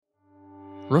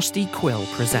Rusty Quill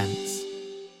presents.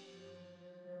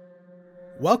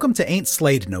 Welcome to Ain't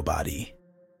Slayed Nobody.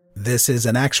 This is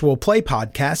an actual play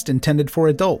podcast intended for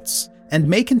adults and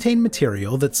may contain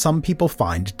material that some people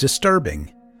find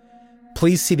disturbing.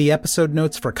 Please see the episode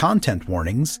notes for content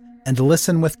warnings and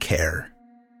listen with care.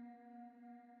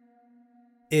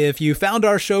 If you found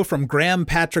our show from Graham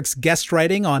Patrick's guest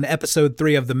writing on episode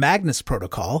 3 of the Magnus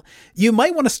Protocol, you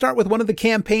might want to start with one of the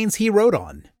campaigns he wrote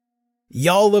on.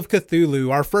 Y'all of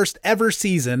Cthulhu, our first ever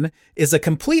season, is a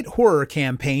complete horror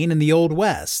campaign in the Old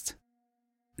West.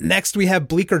 Next we have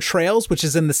Bleaker Trails, which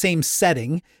is in the same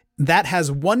setting. That has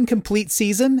one complete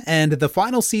season, and the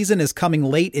final season is coming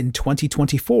late in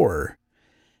 2024.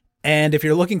 And if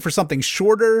you're looking for something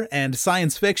shorter and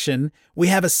science fiction, we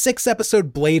have a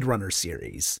 6-episode Blade Runner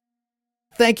series.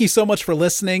 Thank you so much for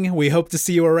listening. We hope to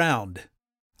see you around.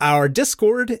 Our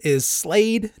Discord is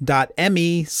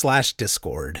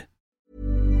slade.me/discord.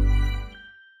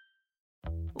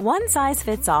 One size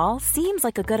fits all seems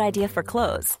like a good idea for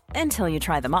clothes until you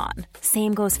try them on.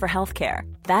 Same goes for healthcare.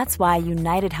 That's why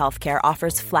United Healthcare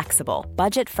offers flexible,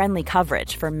 budget-friendly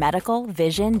coverage for medical,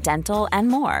 vision, dental, and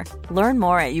more. Learn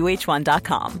more at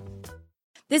uh1.com.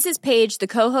 This is Paige, the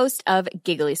co-host of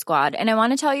Giggly Squad, and I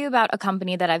want to tell you about a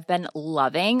company that I've been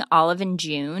loving, Olive &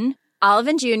 June.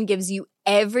 Olive & June gives you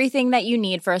everything that you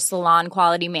need for a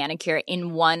salon-quality manicure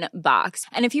in one box.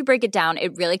 And if you break it down,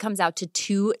 it really comes out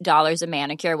to $2 a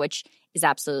manicure, which is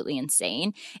absolutely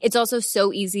insane. It's also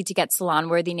so easy to get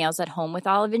salon-worthy nails at home with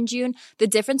Olive & June. The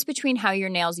difference between how your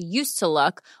nails used to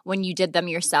look when you did them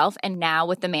yourself and now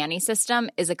with the Mani system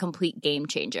is a complete game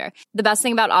changer. The best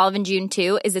thing about Olive & June,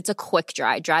 too, is it's a quick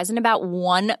dry. Dries in about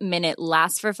 1 minute,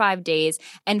 lasts for 5 days,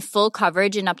 and full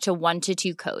coverage in up to 1 to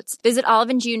 2 coats. Visit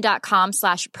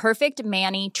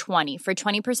oliveandjune.com/perfectmani20 for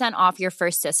 20% off your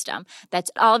first system.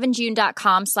 That's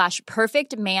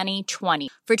oliveandjune.com/perfectmani20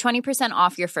 for 20%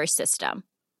 off your first system.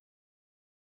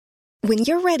 When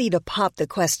you're ready to pop the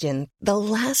question, the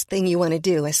last thing you want to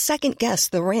do is second-guess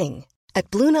the ring. At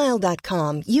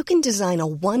BlueNile.com, you can design a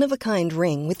one-of-a-kind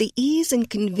ring with the ease and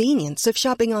convenience of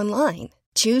shopping online.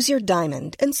 Choose your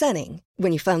diamond and setting.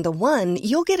 When you find the one,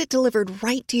 you'll get it delivered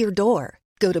right to your door.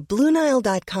 Go to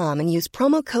BlueNile.com and use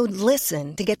promo code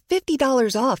LISTEN to get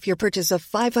 $50 off your purchase of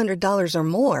 $500 or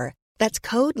more. That's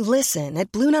code LISTEN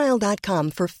at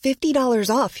BlueNile.com for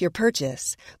 $50 off your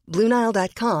purchase.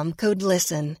 BlueNile.com, code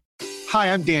LISTEN.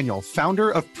 Hi, I'm Daniel,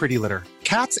 founder of Pretty Litter.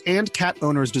 Cats and cat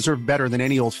owners deserve better than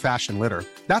any old-fashioned litter.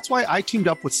 That's why I teamed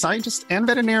up with scientists and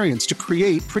veterinarians to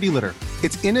create Pretty Litter.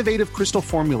 Its innovative crystal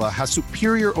formula has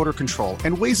superior odor control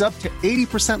and weighs up to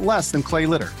 80% less than clay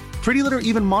litter. Pretty Litter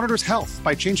even monitors health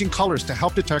by changing colors to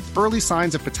help detect early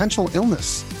signs of potential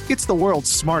illness. It's the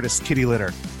world's smartest kitty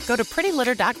litter. Go to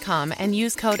prettylitter.com and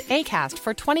use code ACAST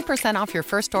for 20% off your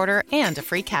first order and a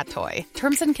free cat toy.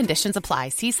 Terms and conditions apply.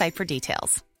 See site for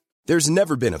details. There's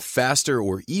never been a faster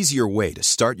or easier way to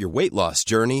start your weight loss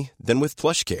journey than with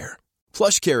PlushCare.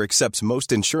 PlushCare accepts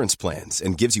most insurance plans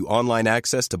and gives you online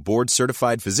access to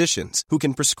board-certified physicians who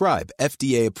can prescribe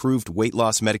FDA-approved weight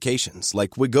loss medications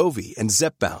like Wegovy and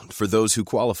Zepbound for those who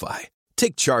qualify.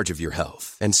 Take charge of your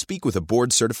health and speak with a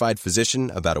board-certified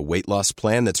physician about a weight loss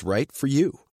plan that's right for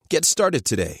you. Get started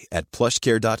today at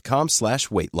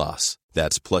plushcare.com/weight loss.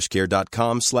 That's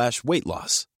plushcare.com/weight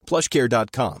loss.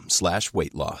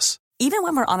 plushcare.com/weight loss. Even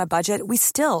when we're on a budget, we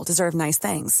still deserve nice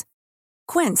things.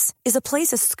 Quince is a place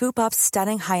to scoop up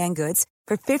stunning high-end goods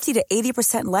for 50 to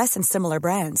 80% less than similar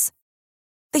brands.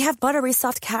 They have buttery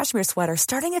soft cashmere sweaters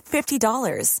starting at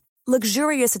 $50,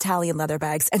 luxurious Italian leather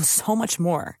bags, and so much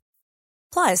more.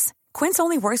 Plus, Quince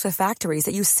only works with factories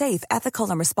that use safe, ethical,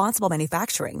 and responsible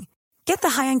manufacturing. Get the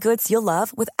high-end goods you'll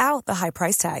love without the high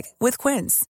price tag with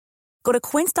Quince. Go to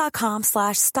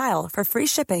quince.com/style for free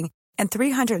shipping and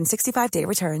 365-day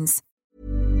returns.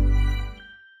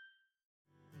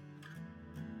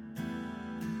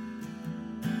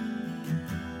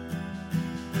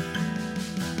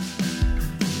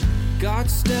 God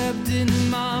stepped in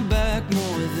my back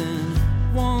more than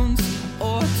once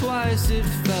or twice. It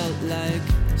felt like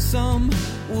some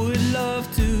would love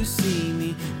to see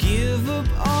me give up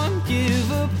on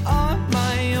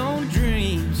my own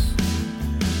dreams.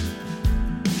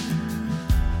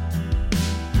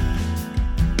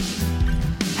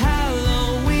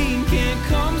 Halloween can't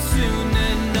come soon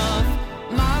enough.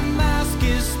 My mask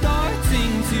is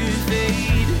starting to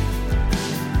fade.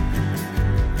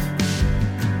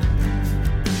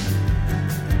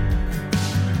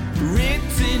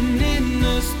 Written in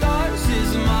the stars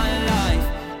is my life.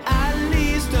 At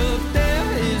least up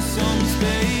there is some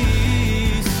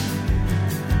space.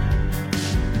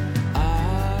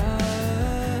 I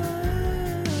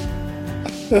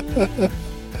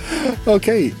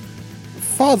Okay.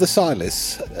 Father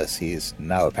Silas, as he is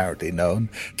now apparently known,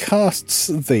 casts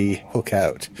the hook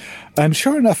out, and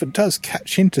sure enough it does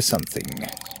catch into something.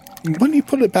 When you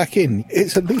pull it back in,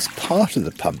 it's at least part of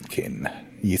the pumpkin,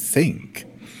 you think.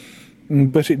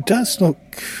 But it does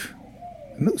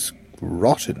looks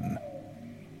rotten.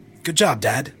 Good job,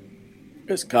 Dad.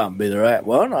 This can't be the right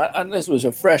one. And this was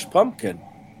a fresh pumpkin.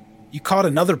 You caught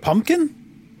another pumpkin?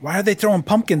 Why are they throwing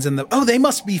pumpkins in the... Oh, they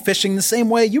must be fishing the same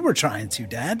way you were trying to,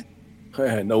 Dad.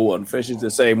 No one fishes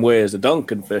the same way as a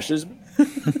Duncan fishes.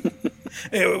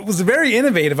 It was very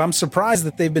innovative. I'm surprised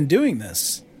that they've been doing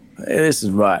this. This is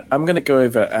right. I'm going to go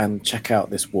over and check out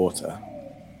this water.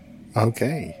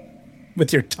 Okay.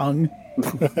 With your tongue?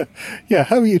 Yeah,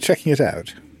 how are you checking it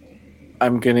out?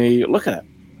 I'm going to look at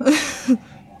it.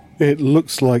 It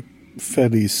looks like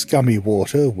fairly scummy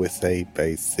water with a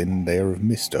thin layer of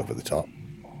mist over the top.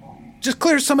 Just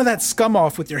clear some of that scum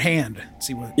off with your hand.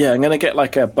 See what? Yeah, I'm going to get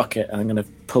like a bucket and I'm going to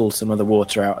pull some of the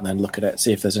water out and then look at it,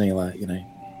 see if there's any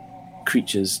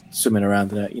creatures swimming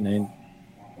around in it,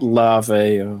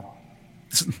 larvae or...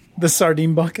 The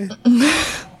sardine bucket?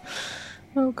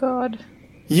 Oh, God.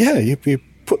 Yeah, you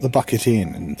put the bucket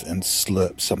in and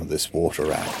slurp some of this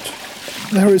water out.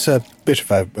 There is a bit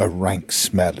of a rank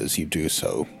smell as you do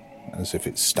so, as if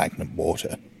it's stagnant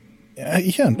water.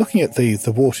 Looking at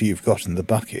the water you've got in the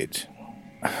bucket...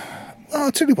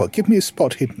 I'll tell you what, give me a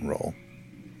spot hidden roll.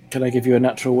 Can I give you a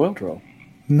natural world roll?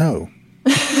 No.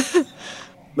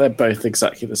 They're both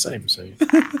exactly the same, so...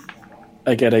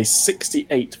 I get a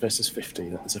 68 versus 50.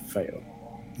 That is a fail.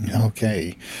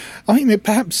 Okay. I mean, it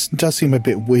perhaps does seem a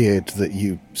bit weird that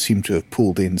you seem to have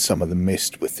pulled in some of the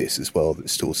mist with this as well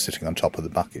that's still sitting on top of the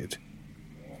bucket.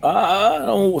 I don't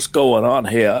know what's going on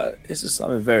here. This is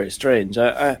something very strange.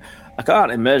 I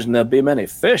can't imagine there'll be many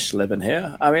fish living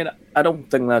here. I mean, I don't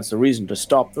think that's a reason to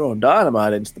stop throwing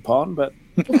dynamite into the pond, but...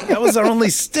 That was our only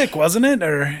stick, wasn't it?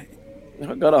 Or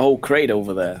I've got a whole crate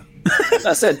over there.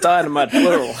 I said dynamite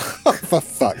plural. For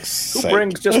fuck's sake. Who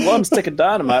brings just one stick of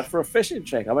dynamite for a fishing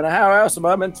trip? I mean, how else am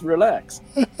I meant to relax?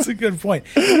 That's a good point.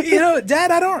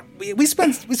 Dad, we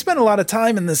spent a lot of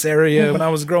time in this area when I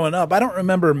was growing up. I don't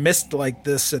remember mist like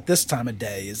this at this time of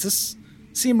day. Does this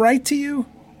seem right to you?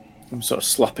 I'm sort of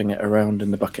slopping it around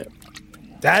in the bucket.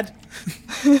 Dad?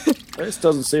 This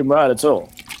doesn't seem right at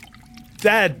all.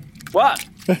 Dad! What?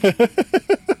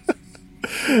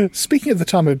 Speaking of the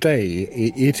time of day,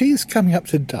 it is coming up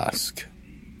to dusk.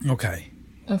 Okay.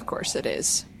 Of course it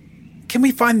is. Can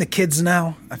we find the kids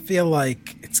now? I feel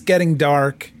like it's getting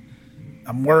dark.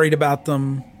 I'm worried about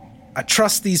them. I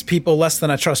trust these people less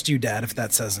than I trust you, Dad, if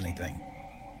that says anything.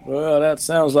 Well, that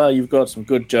sounds like you've got some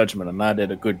good judgment, and I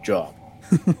did a good job.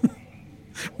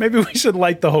 Maybe we should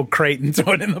light the whole crate and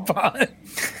throw it in the pot.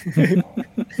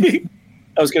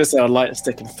 I was going to say I'd light a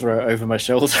stick and throw it over my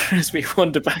shoulder as we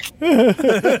wander back.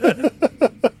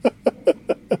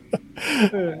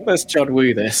 Let's John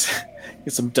Woo this.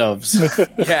 Get some doves.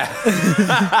 Yeah.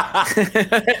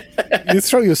 You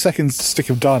throw your second stick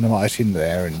of dynamite in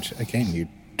there, and again, you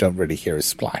don't really hear a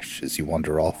splash as you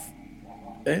wander off.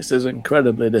 This is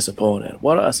incredibly disappointing.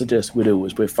 What I suggest we do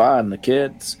is we find the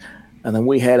kids, and then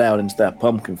we head out into that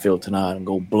pumpkin field tonight and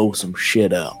go blow some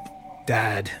shit up.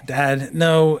 Dad,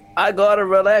 no. I gotta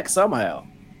relax somehow.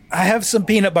 I have some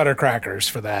peanut butter crackers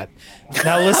for that.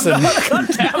 Now listen. God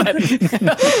damn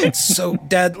it. So,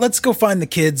 Dad, let's go find the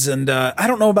kids, and I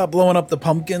don't know about blowing up the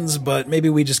pumpkins, but maybe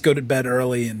we just go to bed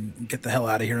early and get the hell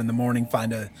out of here in the morning,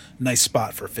 find a nice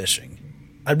spot for fishing.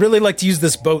 I'd really like to use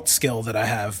this boat skill that I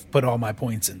have put all my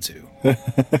points into.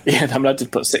 Yeah, I'm going to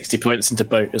put 60 points into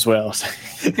boat as well. So.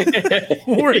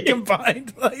 We're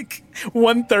combined like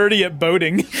 130 at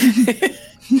boating. We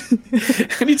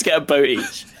need to get a boat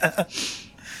each.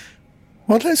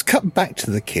 Well, let's cut back to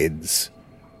the kids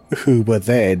who were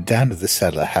there down at the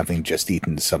cellar having just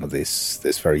eaten some of this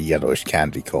very yellowish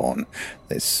candy corn,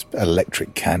 this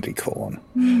electric candy corn.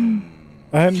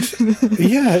 And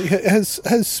yeah,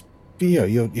 as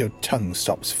your tongue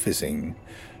stops fizzing,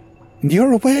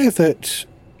 you're aware that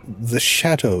the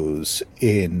shadows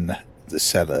in the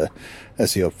cellar,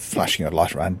 as you're flashing your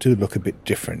light around, do look a bit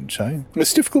different.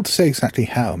 It's difficult to say exactly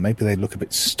how. Maybe they look a bit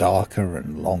starker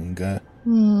and longer.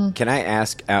 Can I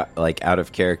ask, out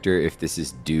of character, if this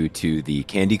is due to the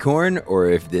candy corn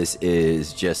or if this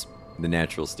is just the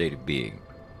natural state of being?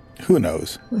 Who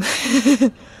knows?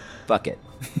 Fuck it.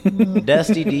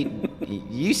 Dusty, do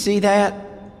you see that?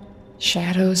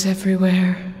 Shadows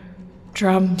everywhere.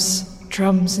 Drums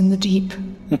in the deep.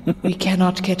 We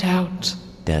cannot get out.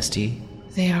 Dusty?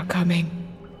 They are coming.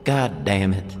 God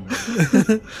damn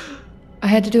it. I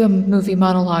had to do a movie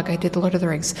monologue. I did The Lord of the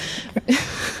Rings.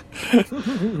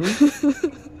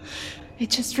 It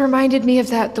just reminded me of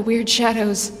the weird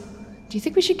shadows. Do you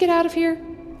think we should get out of here?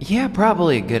 Yeah,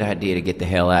 probably a good idea to get the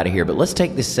hell out of here, but let's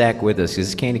take this sack with us, because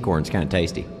this candy corn's kind of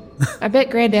tasty. I bet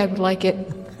Granddad would like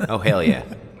it. Oh, hell yeah.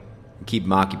 Keep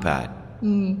him occupied.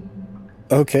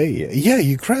 Okay, yeah,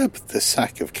 you grab the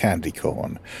sack of candy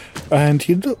corn, and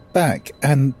you look back,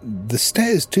 and the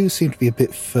stairs do seem to be a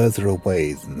bit further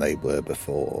away than they were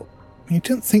before. You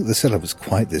don't think the cellar was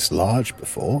quite this large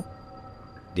before.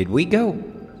 Did we go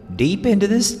deep into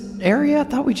this area? I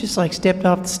thought we just, stepped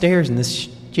off the stairs and this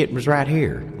shit was right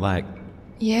here.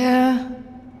 Yeah.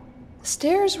 The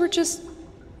stairs were just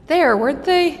there, weren't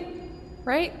they?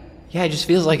 Right? Yeah, it just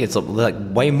feels like it's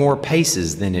way more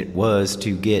paces than it was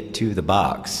to get to the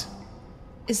box.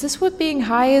 Is this what being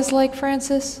high is like,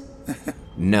 Francis?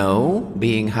 No,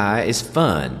 being high is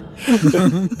fun.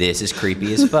 This is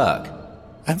creepy as fuck.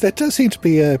 And there does seem to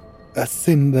be a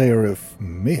thin layer of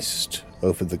mist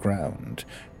over the ground,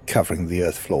 covering the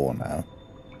earth floor now.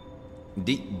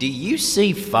 Do you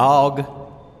see fog?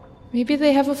 Maybe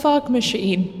they have a fog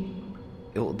machine.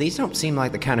 Well, these don't seem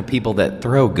like the kind of people that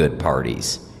throw good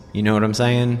parties. You know what I'm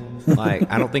saying?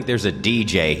 I don't think there's a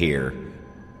DJ here.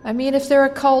 I mean, if they're a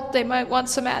cult, they might want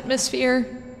some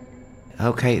atmosphere.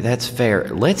 Okay, that's fair.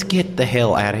 Let's get the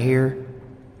hell out of here.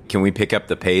 Can we pick up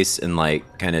the pace and,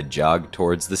 kind of jog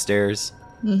towards the stairs?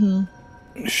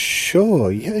 Mm-hmm.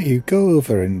 Sure, yeah, you go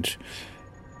over and...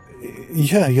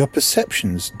 Yeah, your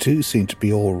perceptions do seem to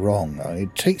be all wrong.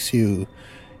 It takes you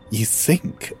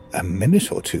think, a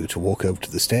minute or two to walk over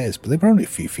to the stairs, but they were only a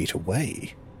few feet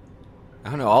away. I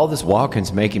don't know, all this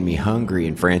walking's making me hungry,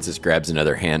 and Francis grabs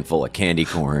another handful of candy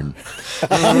corn.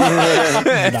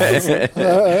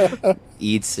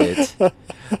 Eats it.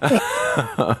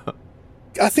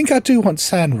 I think I do want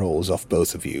sand rolls off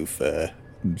both of you for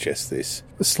just this.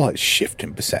 A slight shift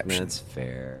in perception. That's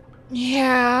fair.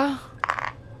 Yeah.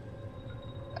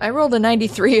 I rolled a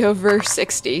 93 over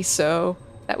 60, so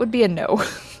that would be a no.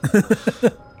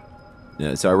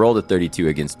 No, so I rolled a 32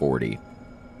 against 40.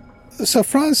 So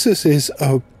Francis is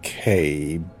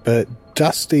okay, but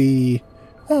Dusty...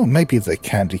 Oh, maybe the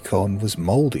candy corn was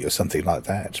moldy or something like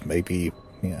that. Maybe,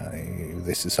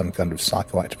 this is some kind of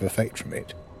psychoactive effect from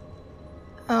it.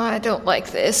 Oh, I don't like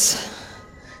this.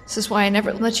 This is why I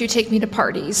never let you take me to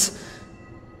parties.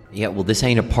 Yeah, well, this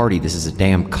ain't a party. This is a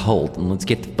damn cult, and let's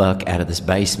get the fuck out of this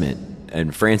basement.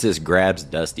 And Francis grabs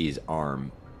Dusty's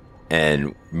arm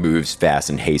and moves fast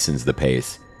and hastens the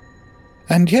pace.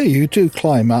 And yeah, you do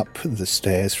climb up the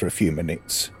stairs for a few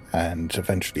minutes and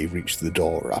eventually reach the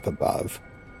door up above.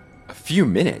 A few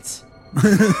minutes?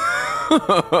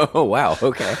 Oh, wow,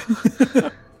 okay.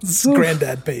 This is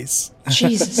Granddad pace.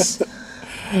 Jesus.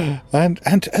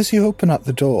 And as you open up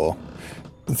the door,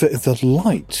 the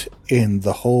light in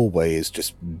the hallway is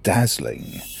just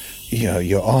dazzling.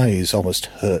 Your eyes almost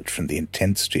hurt from the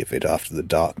intensity of it after the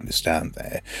darkness down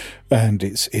there. And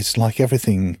it's like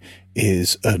everything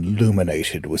is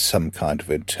illuminated with some kind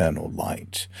of internal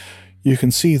light. You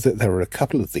can see that there are a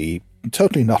couple of the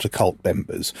totally not occult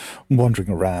members wandering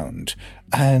around,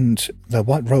 and their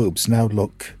white robes now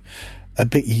look a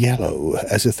bit yellow,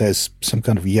 as if there's some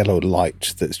kind of yellow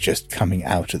light that's just coming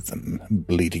out of them,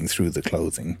 bleeding through the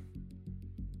clothing.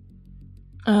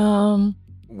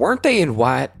 Weren't they in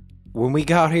white when we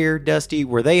got here, Dusty?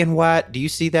 Were they in white? Do you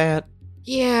see that?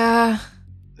 Yeah.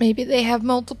 Maybe they have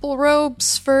multiple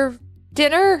robes for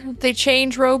dinner? They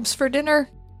change robes for dinner?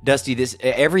 Dusty,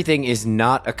 everything is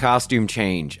not a costume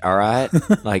change, all right?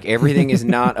 Everything is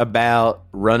not about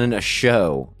running a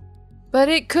show. But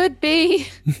it could be.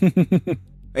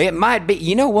 It might be.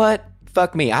 You know what?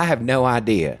 Fuck me. I have no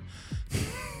idea.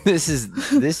 This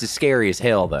is scary as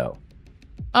hell, though.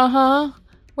 Uh-huh.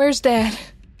 Where's Dad?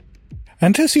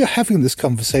 And as you're having this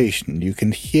conversation, you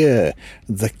can hear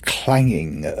the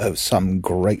clanging of some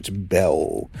great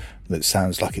bell that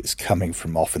sounds like it's coming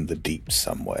from off in the deep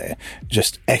somewhere,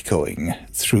 just echoing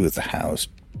through the house.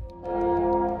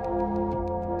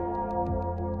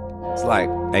 It's like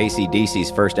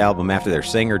AC/DC's first album after their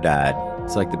singer died.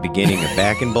 It's like the beginning of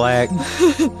Back in Black.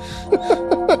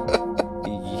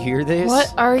 You hear this?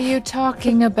 What are you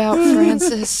talking about,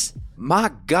 Francis?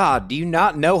 My God, do you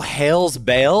not know Hell's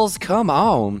Bells? Come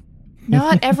on.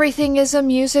 Not everything is a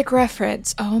music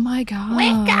reference. Oh my God.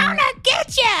 We're gonna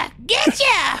get ya! Get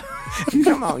ya!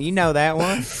 Come on, you know that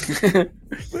one.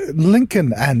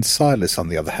 Lincoln and Silas, on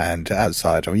the other hand,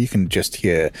 outside, you can just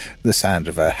hear the sound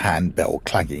of a handbell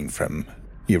clanging from,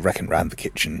 you reckon, round the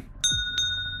kitchen.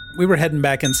 We were heading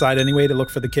back inside anyway to look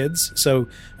for the kids. So,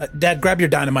 Dad, grab your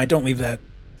dynamite. Don't leave that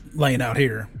laying out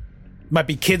here. Might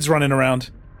be kids running around.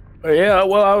 Yeah,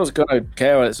 well, I was going to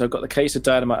carry it, so I've got the case of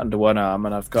dynamite under one arm,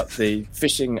 and I've got the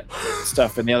fishing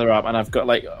stuff in the other arm, and I've got,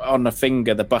 like, on the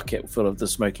finger, the bucket full of the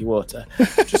smoky water.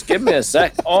 Just give me a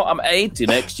sec. Oh, I'm 80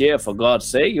 next year, for God's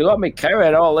sake. You got me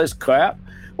carrying all this crap?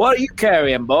 What are you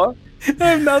carrying, boy? I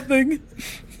have nothing.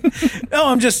 No,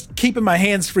 I'm just keeping my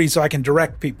hands free so I can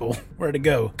direct people where to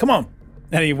go. Come on.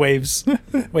 And he waves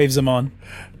them on.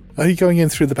 Are you going in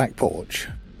through the back porch?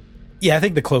 Yeah, I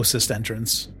think the closest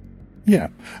entrance. Yeah.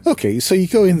 Okay, so you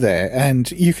go in there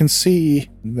and you can see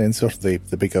then sort of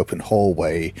the big open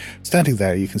hallway. Standing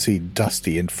there, you can see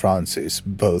Dusty and Francis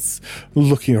both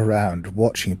looking around,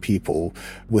 watching people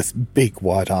with big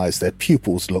wide eyes. Their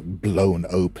pupils look blown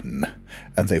open,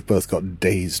 and they've both got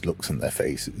dazed looks on their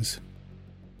faces.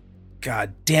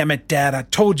 God damn it, Dad. I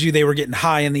told you they were getting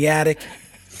high in the attic.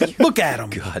 Look at them.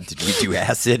 God, did we do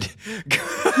acid?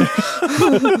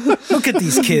 Look at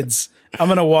these kids. I'm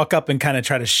going to walk up and kind of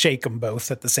try to shake them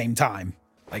both at the same time.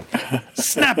 Like,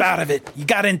 snap out of it. You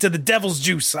got into the devil's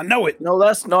juice. I know it. No,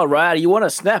 that's not right. You want to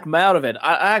snap them out of it.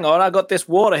 Hang on, I got this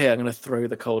water here. I'm going to throw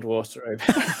the cold water over.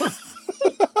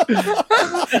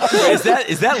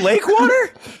 Is that lake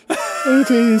water?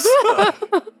 It is.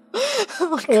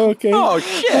 Okay. Oh,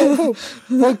 shit.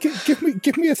 Well,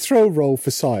 give me a throw roll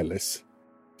for Silas.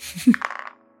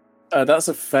 That's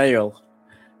a fail.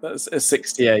 That's a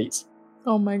 68.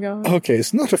 Oh my god. Okay,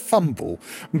 it's not a fumble,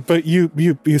 but you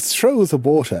throw the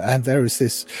water and there is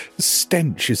this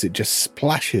stench as it just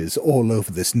splashes all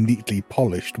over this neatly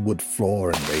polished wood floor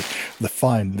and the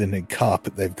fine linen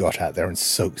carpet they've got out there and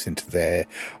soaks into there.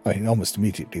 I mean, almost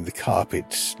immediately the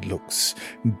carpet looks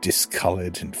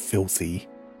discoloured and filthy.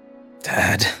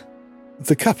 Dad.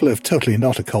 The couple of totally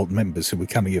not occult members who were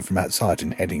coming in from outside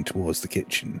and heading towards the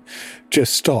kitchen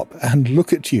just stop and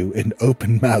look at you in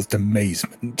open-mouthed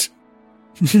amazement.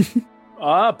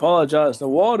 I apologize. The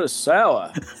water's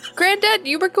sour. Granddad,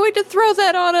 you were going to throw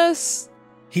that on us.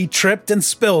 He tripped and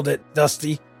spilled it,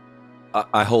 Dusty.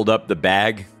 I hold up the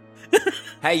bag.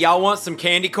 Hey, y'all want some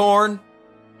candy corn?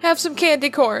 Have some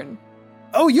candy corn.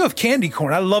 Oh, you have candy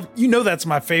corn. That's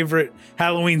my favorite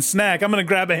Halloween snack. I'm going to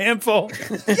grab a handful.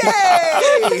 Yay!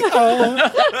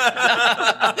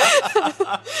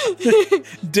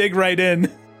 Dig right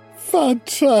in.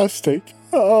 Fantastic.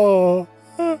 Oh.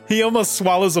 He almost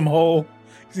swallows them whole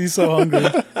because he's so hungry.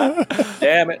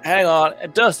 Damn it. Hang on.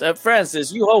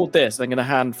 Francis, you hold this. I'm going to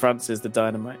hand Francis the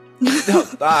dynamite.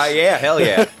 Yeah, hell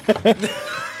yeah.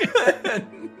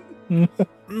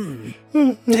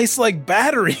 Tastes like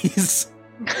batteries.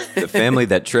 The family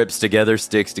that trips together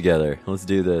sticks together. Let's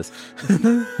do this.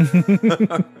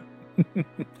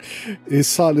 Is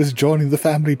Silas joining the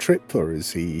family trip, or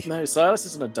is he... No, Silas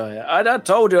isn't a diet. I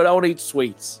told you I don't eat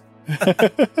sweets.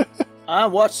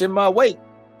 I'm watching my weight.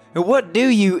 What do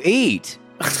you eat?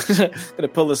 Gonna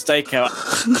pull the steak out.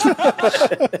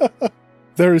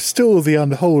 There is still the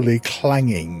unholy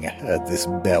clanging of this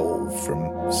bell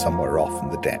from somewhere off in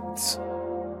the depths.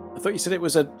 I thought you said it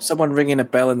was someone ringing a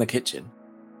bell in the kitchen.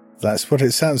 That's what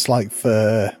it sounds like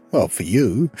for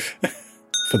you.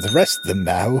 For the rest of them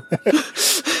now.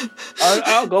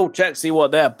 I'll go check, see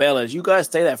what that bell is. You guys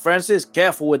stay there. Francis,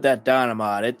 careful with that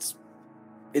dynamite.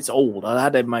 It's old. I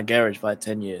had it in my garage for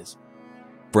 10 years.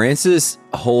 Francis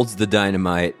holds the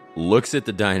dynamite, looks at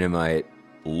the dynamite,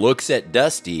 looks at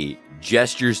Dusty,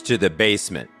 gestures to the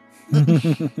basement.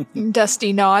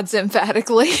 Dusty nods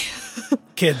emphatically.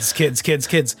 Kids.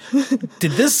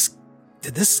 Did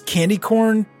this candy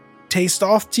corn taste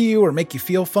off to you or make you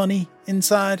feel funny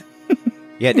inside?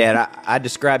 Yeah, Dad, I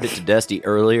described it to Dusty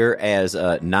earlier as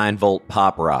 9-volt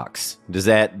pop rocks. Does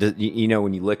that,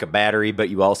 when you lick a battery, but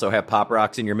you also have pop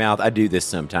rocks in your mouth? I do this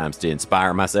sometimes to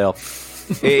inspire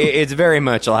myself. It's very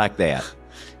much like that.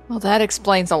 Well, that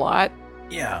explains a lot.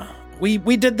 Yeah, we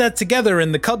did that together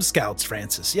in the Cub Scouts,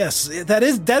 Francis. Yes, that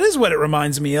is what it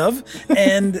reminds me of.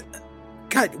 And,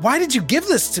 God, why did you give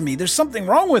this to me? There's something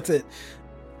wrong with it.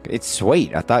 It's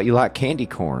sweet. I thought you liked candy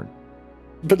corn.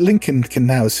 But Lincoln can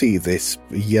now see this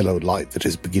yellow light that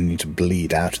is beginning to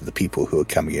bleed out of the people who are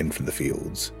coming in from the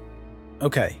fields.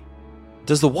 Okay.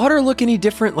 Does the water look any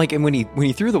different? Like, and when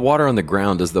he threw the water on the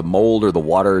ground, does the mold or the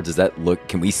water, does that look,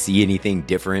 can we see anything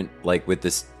different, like with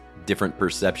this different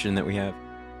perception that we have?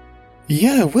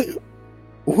 Yeah,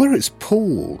 where it's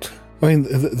pooled. I mean,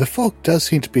 the fog does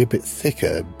seem to be a bit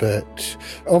thicker, but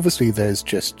obviously there's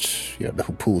just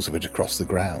little pools of it across the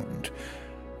ground.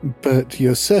 But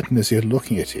you're certain as you're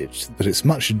looking at it that it's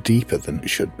much deeper than it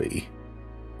should be.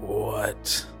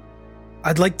 What?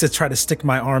 I'd like to try to stick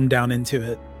my arm down into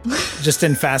it, just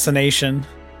in fascination.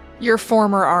 Your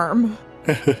former arm.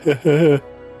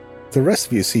 The rest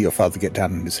of you see your father get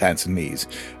down on his hands and knees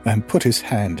and put his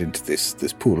hand into this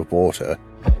pool of water.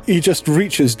 He just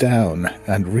reaches down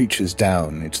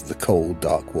into the cold,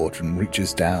 dark water and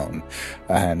reaches down.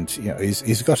 And,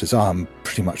 he's got his arm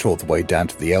pretty much all the way down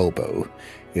to the elbow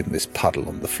in this puddle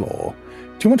on the floor.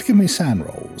 Do you want to give me sand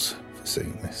rolls for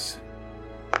seeing this?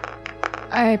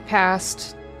 I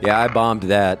passed. Yeah, I bombed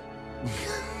that.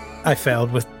 I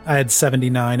failed I had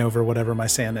 79 over whatever my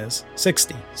sand is.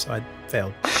 60, so I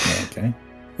failed. Okay.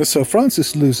 So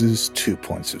Francis loses 2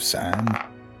 points of sand.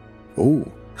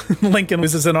 Ooh. Lincoln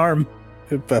loses an arm.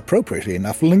 Appropriately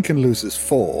enough, Lincoln loses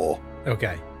 4.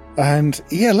 Okay. And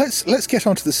yeah, let's get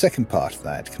on to the second part of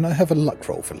that. Can I have a luck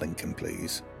roll for Lincoln,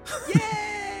 please?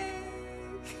 Yay!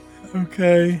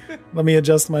 Okay. Let me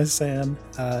adjust my sand.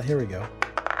 Here we go.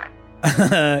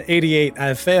 88.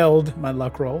 I failed my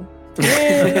luck roll.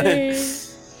 Yay!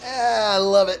 I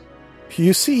love it.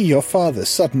 You see your father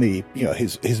suddenly,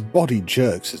 his body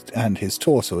jerks and his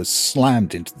torso is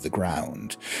slammed into the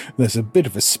ground. There's a bit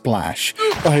of a splash.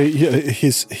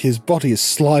 His body is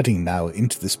sliding now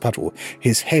into this puddle.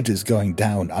 His head is going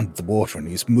down under the water and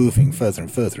he's moving further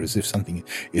and further as if something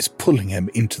is pulling him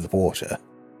into the water.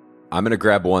 I'm going to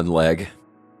grab one leg.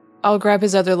 I'll grab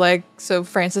his other leg so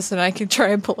Francis and I can try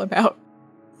and pull him out.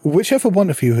 Whichever one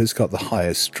of you has got the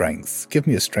highest strength, give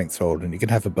me a strength roll and you can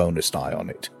have a bonus die on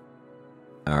it.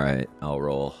 All right, I'll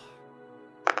roll.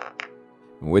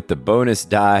 With the bonus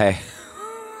die,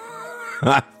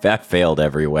 that failed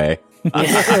every way.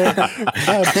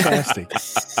 Fantastic.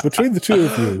 Between the two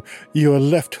of you, you are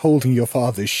left holding your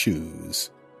father's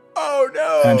shoes. Oh,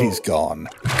 no! And he's gone.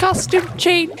 Costume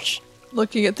change.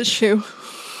 Looking at the shoe.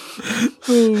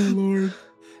 Oh, Lord.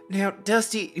 Now,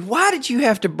 Dusty, why did you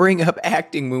have to bring up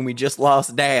acting when we just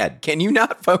lost Dad? Can you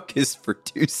not focus for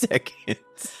 2 seconds?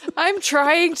 I'm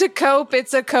trying to cope.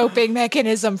 It's a coping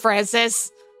mechanism, Francis.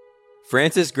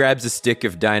 Francis grabs a stick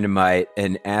of dynamite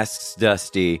and asks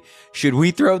Dusty, should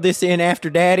we throw this in after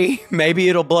Daddy? Maybe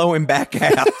it'll blow him back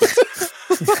out.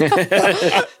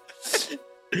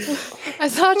 I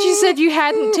thought you said you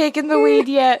hadn't taken the weed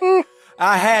yet.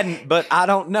 I hadn't, but I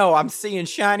don't know. I'm seeing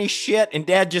shiny shit and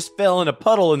Dad just fell in a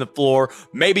puddle in the floor.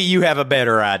 Maybe you have a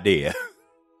better idea.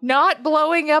 Not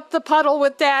blowing up the puddle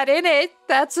with Dad in it.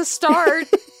 That's a start.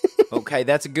 Okay,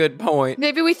 that's a good point.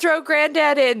 Maybe we throw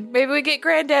Granddad in. Maybe we get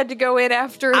Granddad to go in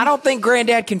after. I don't think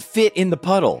Granddad can fit in the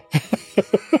puddle. I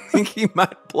think he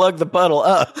might plug the puddle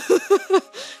up.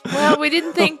 Well, we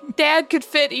didn't think Dad could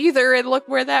fit either, and look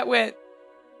where that went.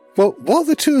 Well, while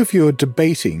the two of you are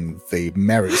debating the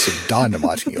merits of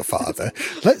dynamiting your father,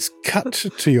 let's cut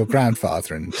to your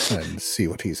grandfather and see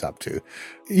what he's up to.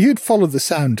 You'd follow the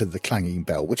sound of the clanging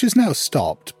bell, which is now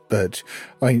stopped, but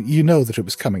you know that it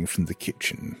was coming from the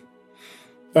kitchen.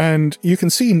 And you can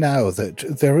see now that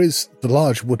there is the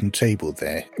large wooden table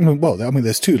there. Well,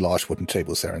 there's 2 large wooden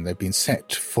tables there, and they've been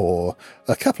set for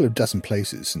a couple of dozen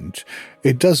places. And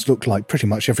it does look like pretty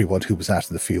much everyone who was out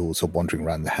in the fields or wandering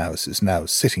around the house is now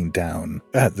sitting down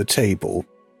at the table,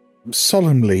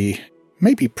 solemnly,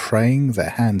 maybe praying. Their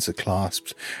hands are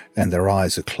clasped and their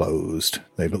eyes are closed.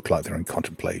 They look like they're in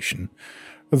contemplation.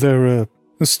 There are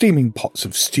steaming pots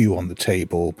of stew on the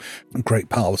table, great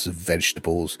piles of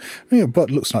vegetables, but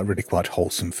looks like really quite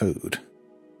wholesome food.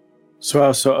 So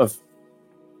I'll sort of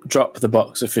drop the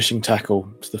box of fishing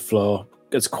tackle to the floor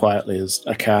as quietly as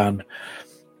I can,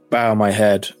 bow my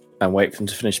head and wait for them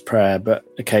to finish prayer, but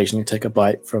occasionally take a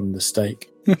bite from the steak.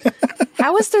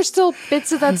 How is there still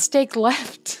bits of that steak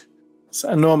left? It's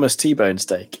an enormous T-bone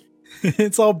steak.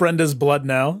 It's all Brenda's blood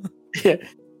now. Yeah.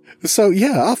 So,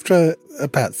 after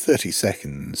about 30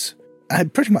 seconds,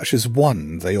 and pretty much as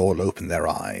one, they all open their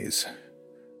eyes.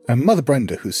 And Mother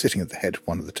Brenda, who's sitting at the head of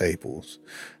one of the tables,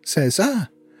 says,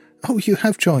 you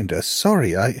have joined us.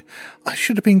 Sorry, I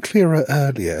should have been clearer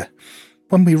earlier.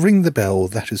 When we ring the bell,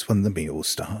 that is when the meal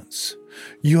starts.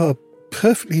 You are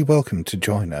perfectly welcome to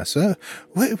join us.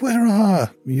 Where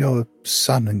are your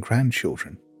son and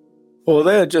grandchildren? Well,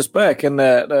 they're just back in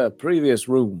that previous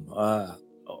room.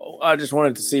 I just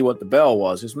wanted to see what the bell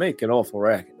was. It's making an awful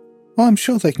racket. Well, I'm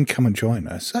sure they can come and join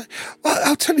us.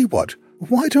 I'll tell you what.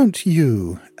 Why don't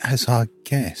you, as our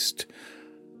guest,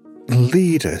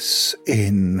 lead us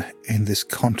in this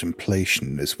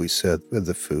contemplation as we serve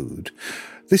the food?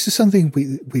 This is something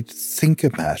we think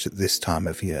about at this time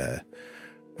of year,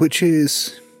 which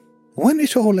is, when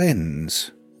it all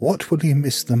ends, what will you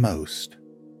miss the most?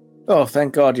 Oh,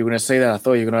 thank God you were going to say that. I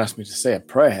thought you were going to ask me to say a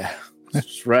prayer.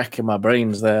 Just racking my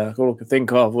brains there. All I could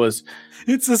think of was...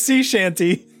 It's a sea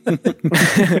shanty.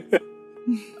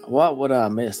 What would I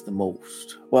miss the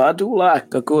most? Well, I do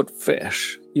like a good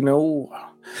fish.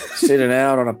 sitting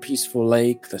out on a peaceful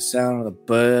lake, the sound of the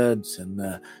birds and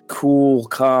the cool,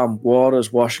 calm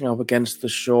waters washing up against the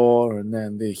shore, and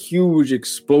then the huge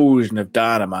explosion of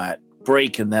dynamite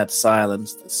breaking that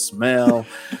silence, the smell,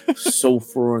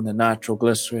 sulfur and the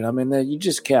nitroglycerin. I mean, you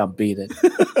just can't beat it.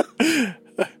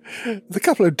 The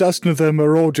couple of dozen of them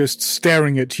are all just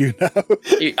staring at you now.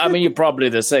 I mean, you're probably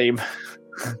the same.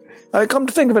 Come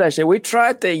to think of it, actually, we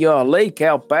tried the lake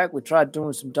out back. We tried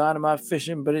doing some dynamite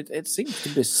fishing, but it seems to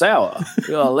be sour.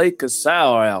 Your lake is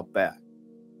sour out back.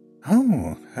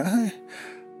 Oh, I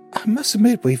must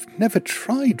admit, we've never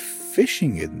tried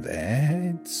fishing in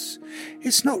there.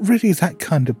 It's not really that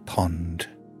kind of pond.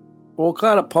 What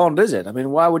kind of pond is it? I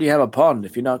mean, why would you have a pond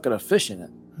if you're not going to fish in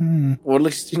it? Or at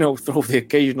least, throw the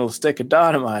occasional stick of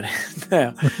dynamite in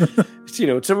there,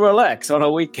 to relax on a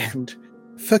weekend.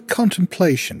 For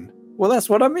contemplation. Well, that's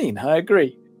what I mean. I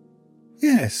agree.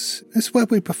 Yes, it's where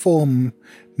we perform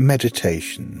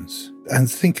meditations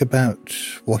and think about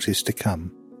what is to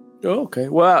come. Okay,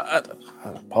 well, I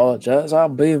apologize.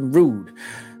 I'm being rude.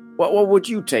 What would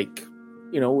you take,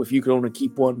 if you could only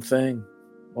keep one thing?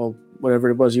 Or whatever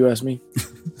it was you asked me.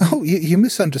 Oh, you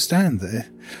misunderstand there.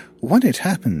 When it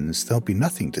happens, there'll be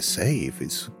nothing to save.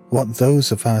 It's what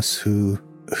those of us who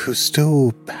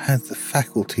still had the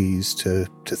faculties to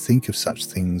think of such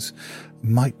things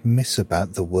might miss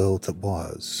about the world that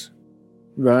was.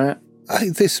 Right.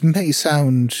 This may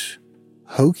sound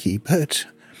hokey, but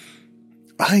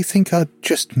I think I'd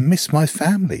just miss my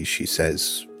family, she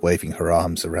says, waving her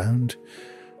arms around.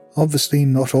 Obviously,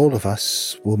 not all of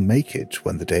us will make it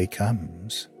when the day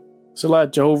comes. So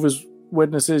like Jehovah's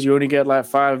Witnesses, you only get like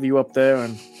 5 of you up there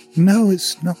and... No,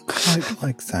 it's not quite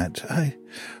like that.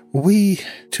 We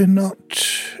do not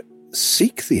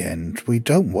seek the end. We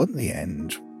don't want the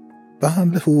end. Our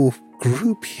little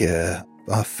group here,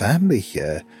 our family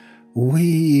here,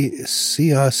 we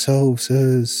see ourselves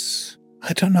as...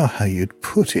 I don't know how you'd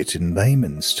put it in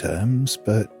layman's terms,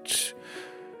 but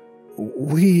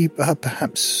we are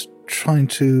perhaps trying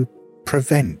to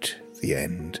prevent the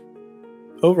end.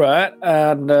 All right,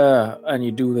 and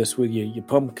you do this with your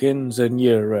pumpkins and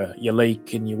your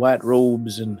lake and your white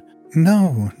robes and...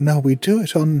 No, we do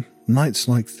it on nights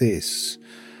like this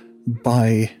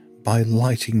by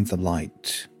lighting the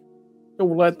light. Oh,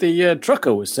 like the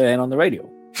trucker was saying on the radio.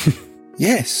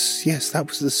 Yes, that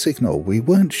was the signal. We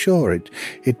weren't sure.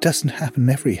 It doesn't happen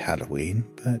every Halloween,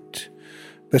 but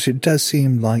it does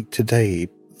seem like today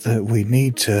that we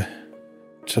need to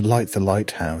light the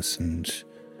lighthouse and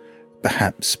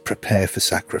perhaps prepare for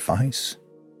sacrifice.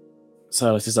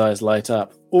 Silas's eyes light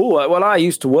up. Oh, well, I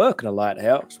used to work in a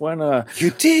lighthouse when... You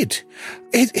did?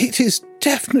 It is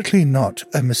definitely not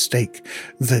a mistake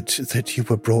that you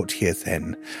were brought here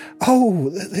then. Oh,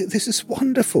 this is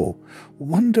wonderful,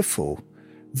 wonderful.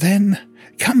 Then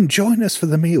come join us for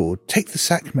the meal, take the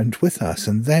sacrament with us,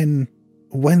 and then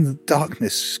when the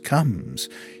darkness comes,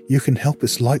 you can help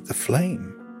us light the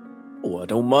flame. Oh, I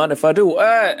don't mind if I do.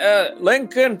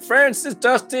 Lincoln, Francis,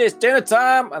 Dusty, it's dinner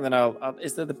time. And then I'll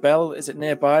is there the bell? Is it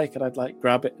nearby? Can I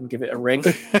grab it and give it a ring?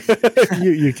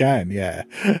 You can, yeah.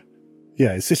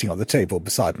 Yeah, it's sitting on the table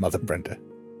beside Mother Brenda.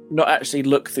 Not actually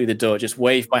look through the door, just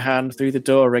wave my hand through the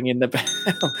door, ringing the bell.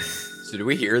 So do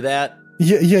we hear that?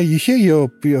 Yeah, you hear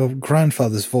your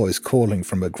grandfather's voice calling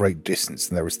from a great distance,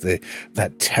 and there was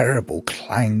that terrible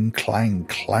clang, clang,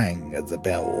 clang of the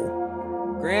bell.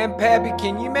 Grandpappy,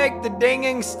 can you make the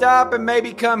dinging stop and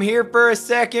maybe come here for a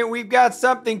second? We've got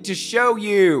something to show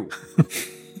you.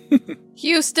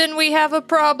 Houston, we have a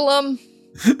problem.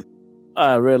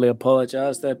 I really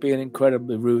apologize. They're being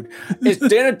incredibly rude. It's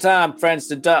dinner time,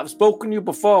 Francis. I've spoken to you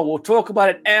before. We'll talk about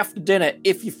it after dinner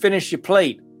if you finish your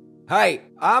plate. Hey,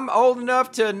 I'm old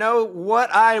enough to know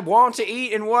what I want to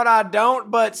eat and what I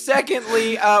don't, but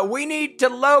secondly, we need to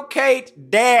locate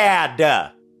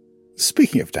Dad.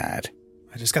 Speaking of Dad...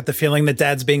 I just got the feeling that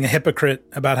Dad's being a hypocrite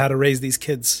about how to raise these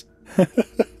kids.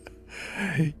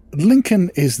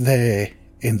 Lincoln is there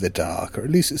in the dark, or at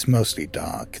least it's mostly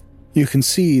dark. You can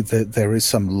see that there is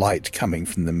some light coming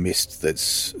from the mist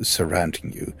that's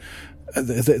surrounding you.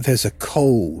 There's a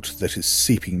cold that is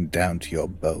seeping down to your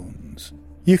bones.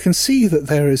 You can see that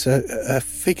there is a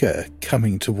figure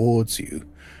coming towards you.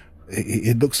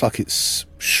 It looks like it's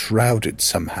shrouded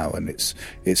somehow, and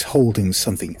it's holding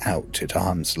something out at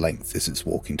arm's length as it's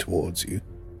walking towards you.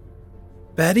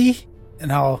 Betty?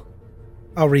 And I'll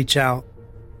reach out.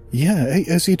 Yeah,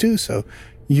 as you do so,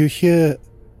 you hear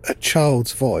a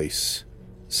child's voice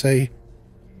say,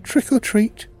 "Trick or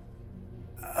treat."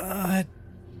 I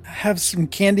have some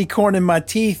candy corn in my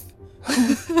teeth.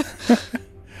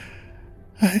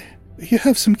 You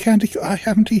have some candy. I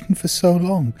haven't eaten for so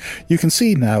long. You can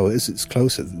see now as it's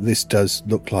closer that this does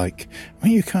look like... I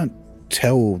mean, you can't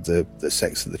tell the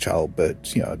sex of the child,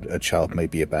 but, you know, a child may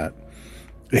be about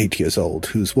 8 years old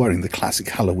who's wearing the classic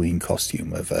Halloween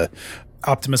costume of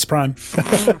Optimus Prime.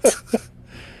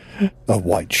 A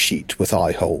white sheet with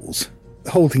eye holes,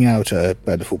 holding out a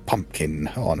little pumpkin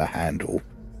on a handle.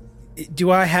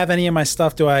 Do I have any of my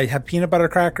stuff? Do I have peanut butter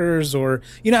crackers? Or,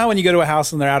 you know how when you go to a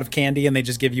house and they're out of candy and they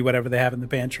just give you whatever they have in the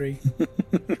pantry?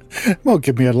 Well,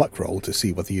 give me a luck roll to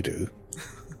see whether you do.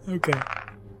 Okay.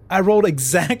 I rolled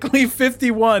exactly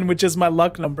 51, which is my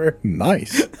luck number.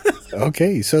 Nice.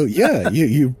 Okay, so yeah,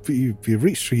 you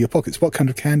reached through your pockets. What kind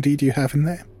of candy do you have in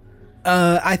there?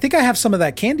 I think I have some of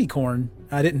that candy corn.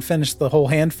 I didn't finish the whole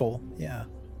handful. Yeah.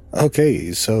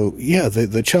 Okay, so yeah,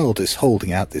 the child is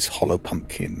holding out this hollow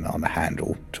pumpkin on a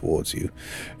handle towards you.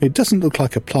 It doesn't look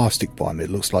like a plastic one. It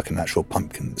looks like an actual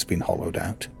pumpkin that's been hollowed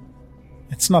out.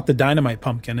 It's not the dynamite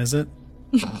pumpkin, is it?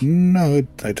 No,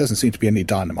 it doesn't seem to be any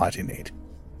dynamite in it.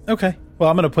 Okay. Well,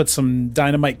 I'm going to put some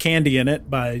dynamite candy in it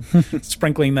by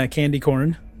sprinkling that candy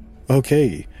corn.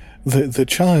 Okay. The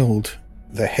child,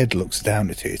 their head looks down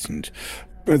at it, and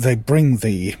they bring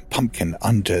the pumpkin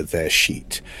under their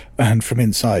sheet, and from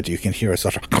inside you can hear a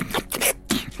sort of...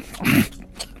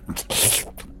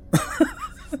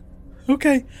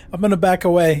 Okay, I'm going to back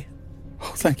away.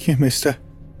 Oh, thank you, mister.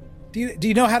 Do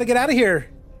you know how to get out of here?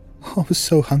 Oh, I was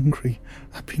so hungry.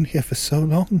 I've been here for so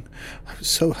long. I was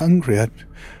so hungry.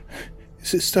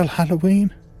 Is it still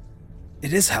Halloween?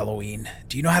 It is Halloween.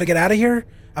 Do you know how to get out of here?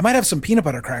 I might have some peanut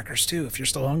butter crackers, too, if you're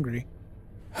still hungry.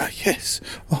 Yes.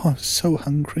 Oh, I'm so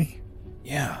hungry.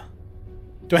 Yeah.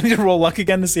 Do I need to roll luck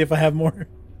again to see if I have more?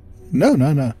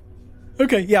 No.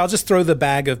 Okay, yeah, I'll just throw the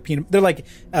bag of peanut... They're like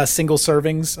single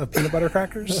servings of peanut butter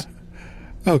crackers.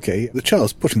 Okay, the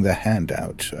child's putting their hand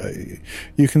out.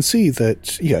 You can see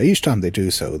that, yeah, each time they do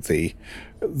so, the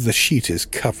sheet is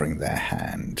covering their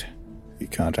hand. You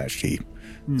can't actually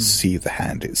see the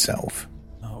hand itself.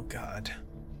 Oh, God.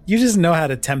 You just know how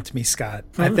to tempt me, Scott.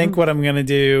 I think what I'm going to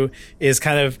do is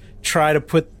kind of try to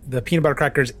put the peanut butter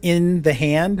crackers in the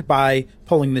hand by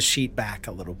pulling the sheet back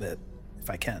a little bit, if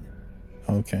I can.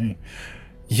 Okay.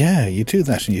 Yeah, you do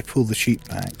that and you pull the sheet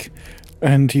back.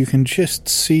 And you can just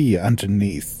see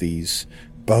underneath these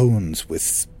bones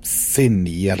with thin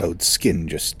yellowed skin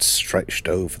just stretched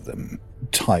over them.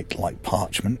 Tight like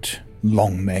parchment.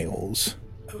 Long nails.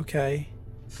 Okay.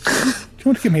 Do you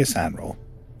want to give me a sand roll?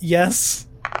 Yes.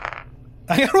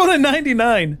 I rolled a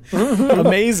 99.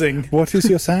 Amazing. What is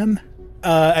your SAN?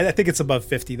 I think it's above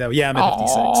 50, though. Yeah, I'm at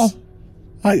 56.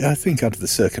 I think under the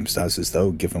circumstances,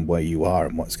 though, given where you are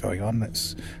and what's going on,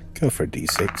 let's go for a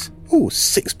D6. Oh,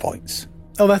 6 points.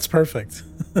 Oh, that's perfect.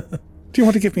 Do you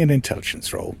want to give me an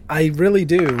intelligence roll? I really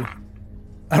do.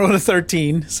 I rolled a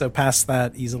 13, so pass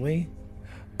that easily.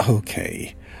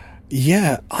 Okay.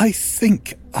 Yeah, I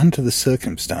think under the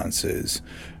circumstances...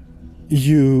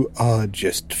 You are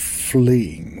just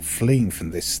fleeing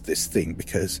from this thing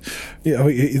because you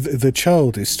know, the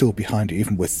child is still behind you,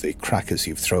 even with the crackers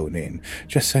you've thrown in.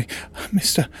 Just saying,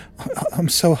 Mister, I'm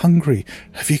so hungry.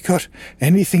 Have you got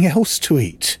anything else to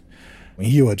eat?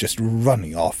 You are just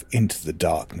running off into the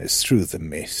darkness through the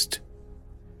mist.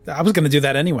 I was going to do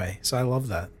that anyway, so I love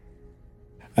that.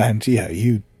 And yeah,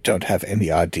 you don't have any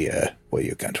idea where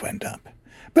you're going to end up.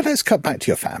 But let's cut back to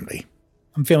your family.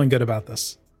 I'm feeling good about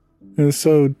this.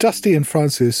 So Dusty and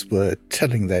Francis were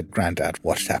telling their granddad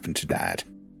what had happened to Dad.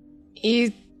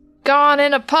 He's gone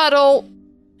in a puddle.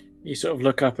 You sort of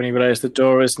look up and you realise the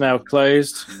door is now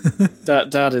closed.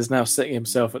 Dad is now sitting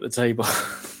himself at the table.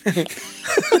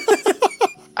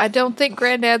 I don't think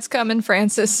Granddad's coming,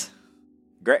 Francis.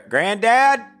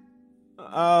 Granddad?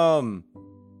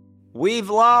 We've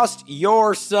lost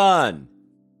your son.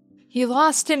 He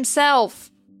lost himself.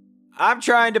 I'm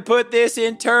trying to put this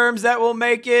in terms that will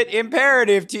make it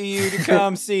imperative to you to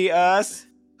come see us.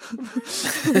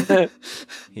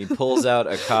 He pulls out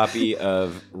a copy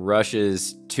of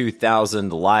Rush's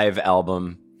 2000 live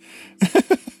album,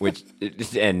 which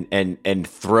and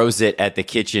throws it at the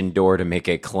kitchen door to make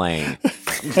a clang.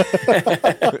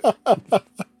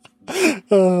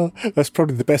 That's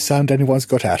probably the best sound anyone's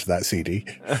got out of that CD.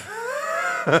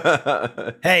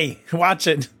 Hey, watch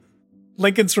it.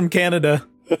 Lincoln's from Canada.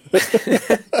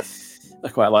 I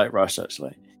quite like Rush,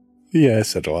 actually. Yeah,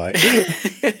 so do I.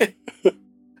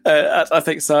 I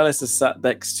think Silas is sat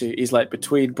next to... He's like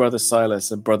between Brother Silas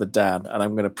and Brother Dan, and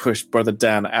I'm going to push Brother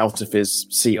Dan out of his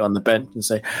seat on the bench and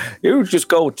say, you just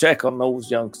go check on those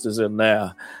youngsters in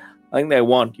there. I think they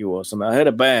want you or something. I heard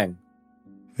a bang.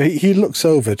 He looks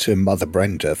over to Mother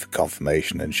Brenda for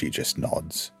confirmation, and she just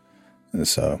nods. And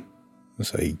so,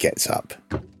 So he gets up.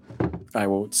 I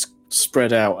will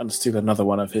spread out and steal another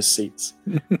one of his seats.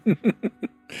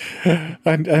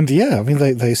 and yeah, I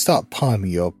mean, they start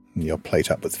piling your plate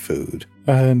up with food.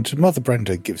 And Mother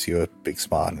Brenda gives you a big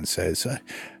smile and says,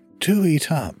 do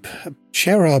eat up.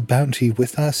 Share our bounty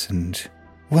with us, and,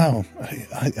 well,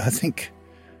 I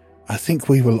think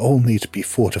we will all need to be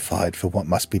fortified for what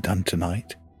must be done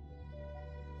tonight.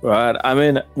 Right. I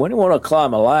mean, when you want to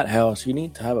climb a lighthouse, you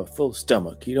need to have a full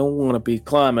stomach. You don't want to be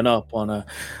climbing up on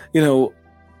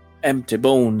empty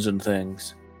bones and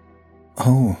things.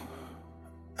 Oh,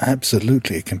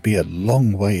 absolutely. It can be a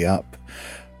long way up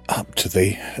to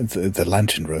the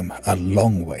lantern room. A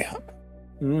long way up.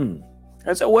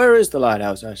 So where is the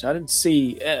lighthouse, actually? I didn't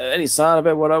see any sign of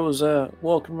it when I was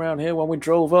walking around here when we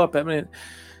drove up. I mean,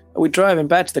 are we driving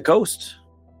back to the coast?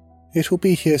 It will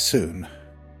be here soon.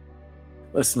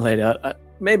 Listen, lady,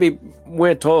 maybe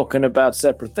we're talking about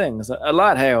separate things. A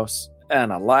lighthouse and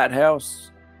a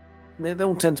lighthouse, they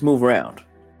don't tend to move around.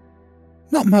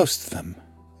 Not most of them,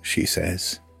 she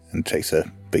says, and takes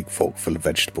a big fork full of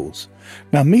vegetables.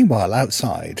 Now, meanwhile,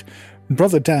 outside,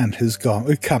 Brother Dan has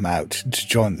come out to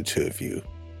join the two of you.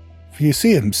 You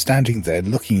see him standing there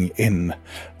looking in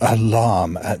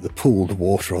alarm at the pooled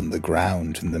water on the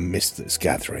ground and the mist that's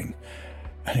gathering.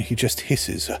 And he just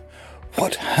hisses,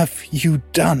 "What have you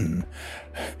done?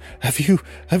 Have you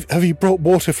brought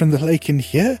water from the lake in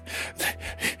here?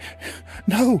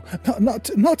 No,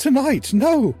 not tonight,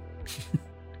 no."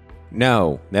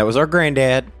 No, that was our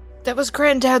granddad. That was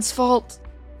Granddad's fault.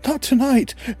 Not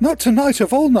tonight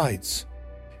of all nights.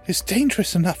 It's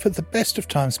dangerous enough at the best of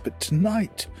times, but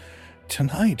tonight,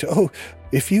 oh,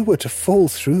 if you were to fall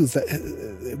through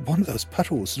one of those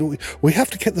puddles, we have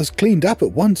to get those cleaned up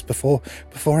at once before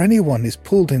anyone is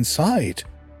pulled inside.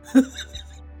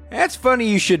 That's funny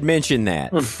you should mention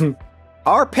that.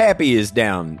 Our pappy is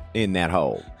down in that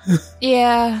hole.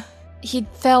 Yeah, he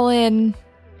fell in,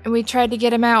 and we tried to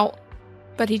get him out,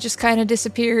 but he just kind of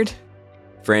disappeared.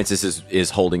 Francis is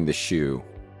holding the shoe.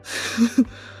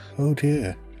 Oh,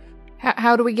 dear.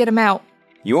 How do we get him out?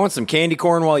 You want some candy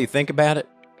corn while you think about it?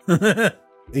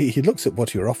 He looks at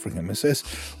what you're offering him and says,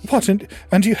 "What? And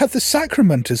you have the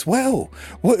sacrament as well?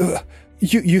 What,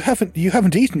 you haven't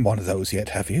eaten one of those yet,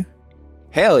 have you?"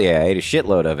 Hell yeah, I ate a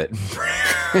shitload of it.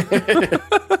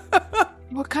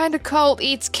 What kind of cult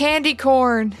eats candy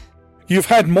corn? You've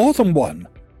had more than one.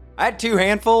 I had 2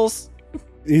 handfuls.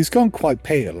 He's gone quite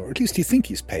pale, or at least you think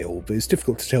he's pale, but it's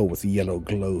difficult to tell with the yellow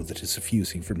glow that is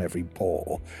suffusing from every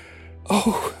pore.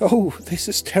 Oh, this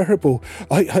is terrible.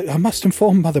 I must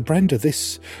inform Mother Brenda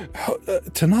this.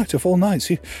 Tonight of all nights,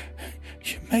 you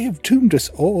may have doomed us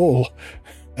all.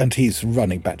 And he's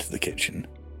running back to the kitchen.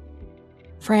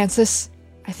 Francis,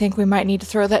 I think we might need to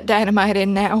throw that dynamite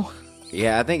in now.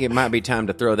 Yeah, I think it might be time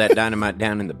to throw that dynamite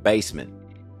down in the basement.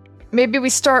 Maybe we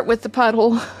start with the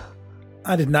puddle.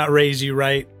 I did not raise you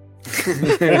right.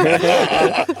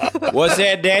 What's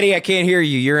that, Daddy? I can't hear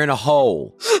you. You're in a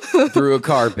hole through a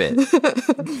carpet.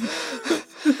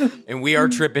 And we are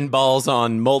tripping balls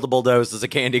on multiple doses of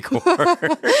candy corn.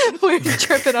 We're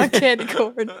tripping on candy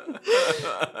corn.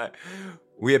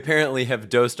 We apparently have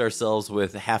dosed ourselves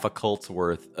with half a cult's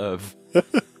worth of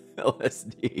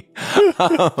LSD.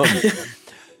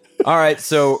 All right,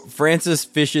 so Francis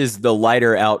fishes the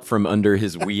lighter out from under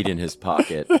his weed in his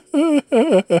pocket,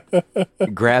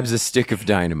 grabs a stick of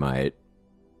dynamite,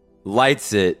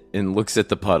 lights it, and looks at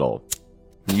the puddle.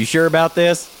 You sure about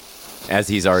this? As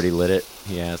he's already lit it,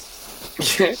 he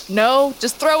asks. No,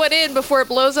 just throw it in before it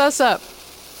blows us up.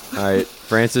 All right,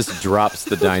 Francis drops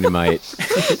the dynamite.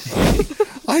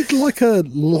 I'd like a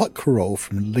luck roll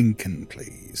from Lincoln,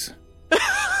 please.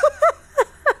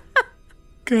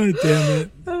 God damn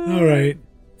it. All right.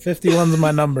 51's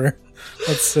my number.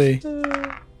 Let's see.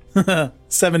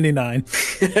 79.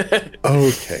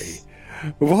 Okay.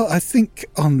 Well, I think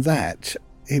on that,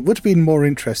 it would have been more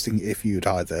interesting if you'd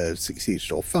either succeeded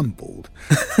or fumbled.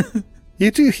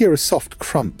 You do hear a soft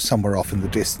crump somewhere off in the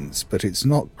distance, but it's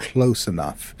not close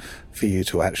enough for you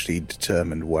to actually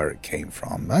determine where it came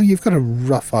from. You've got a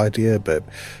rough idea, but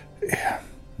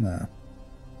no.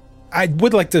 I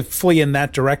would like to flee in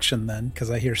that direction then,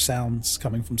 because I hear sounds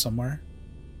coming from somewhere.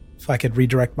 If I could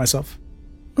redirect myself.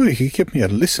 Well, you could give me a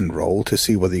listen roll to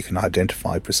see whether you can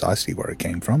identify precisely where it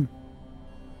came from.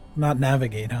 Not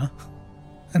navigate, huh?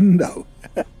 No.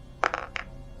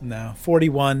 No,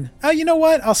 41. Oh, you know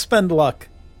what? I'll spend luck.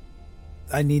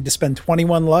 I need to spend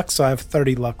 21 luck, so I have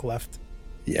 30 luck left.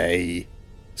 Yay.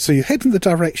 So you head in the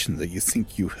direction that you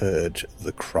think you heard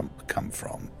the crump come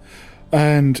from.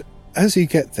 And As you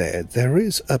get there, there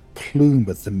is a plume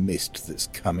of the mist that's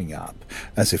coming up,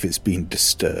 as if it's been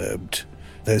disturbed.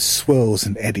 There's swirls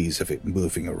and eddies of it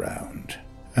moving around.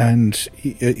 And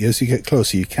as you get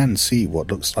closer, you can see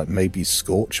what looks like maybe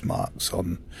scorch marks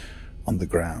on the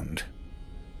ground.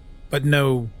 But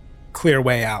no clear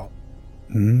way out?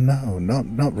 No,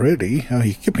 not really.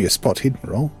 You give me a spot hidden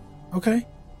roll. Okay.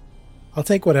 I'll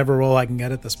take whatever roll I can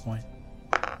get at this point.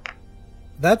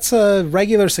 That's a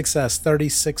regular success,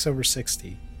 36 over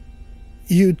 60.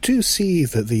 You do see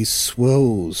that these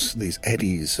swirls, these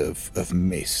eddies of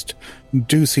mist,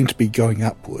 do seem to be going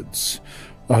upwards.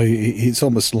 It's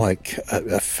almost like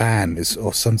a fan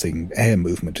or something, air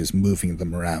movement is moving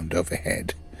them around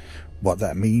overhead. What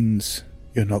that means,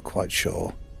 you're not quite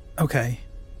sure. Okay.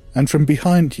 And from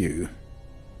behind you,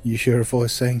 you hear a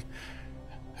voice saying,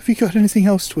 "Have you got anything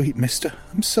else to eat, mister?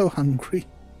 I'm so hungry."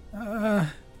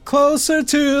 Closer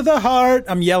to the heart.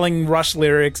 I'm yelling Rush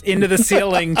lyrics into the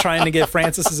ceiling, trying to get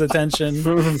Francis's attention.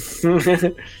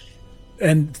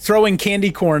 And throwing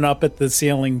candy corn up at the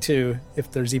ceiling, too,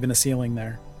 if there's even a ceiling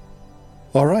there.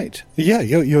 All right. Yeah,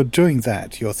 you're doing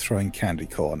that. You're throwing candy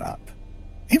corn up.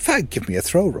 In fact, give me a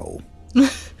throw roll.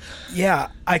 Yeah,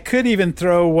 I could even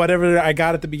throw whatever I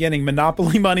got at the beginning.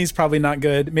 Monopoly money's probably not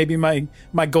good. Maybe my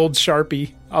gold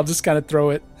Sharpie. I'll just kind of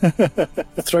throw it.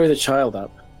 Throw the child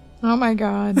up. Oh my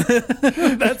god.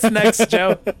 That's next,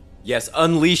 Joe. Yes,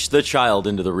 unleash the child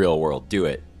into the real world. Do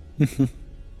it.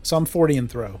 So I'm 40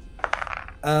 and throw.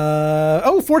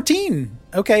 14.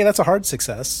 Okay, that's a hard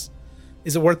success.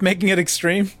 Is it worth making it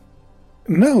extreme?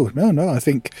 No. I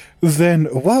think then,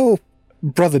 while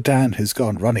Brother Dan has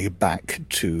gone running back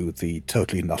to the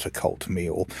Totally Not a Cult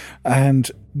meal,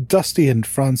 and Dusty and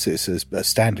Francis are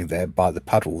standing there by the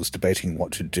puddles debating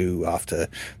what to do after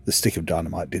the stick of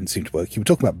dynamite didn't seem to work. You were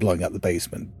talking about blowing up the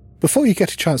basement. Before you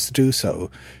get a chance to do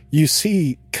so, you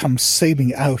see come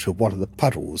sailing out of one of the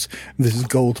puddles this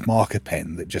gold marker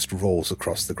pen that just rolls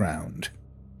across the ground.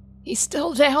 He's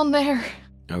still down there.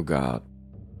 Oh, God.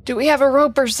 Do we have a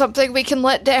rope or something we can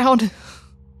let down?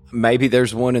 Maybe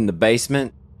there's one in the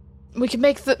basement. We could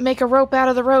make a rope out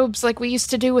of the robes like we used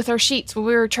to do with our sheets when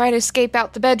we were trying to escape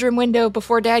out the bedroom window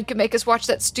before Dad could make us watch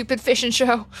that stupid fishing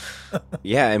show.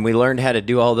 Yeah, and we learned how to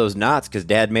do all those knots because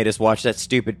Dad made us watch that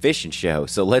stupid fishing show.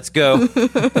 So let's go.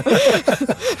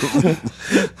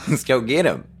 Let's go get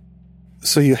him.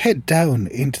 So you head down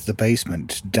into the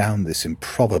basement, down this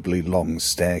improbably long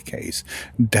staircase,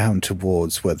 down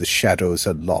towards where the shadows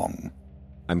are long.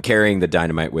 I'm carrying the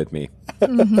dynamite with me.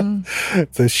 Mm-hmm.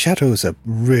 The shadows are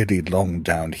really long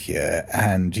down here,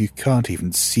 and you can't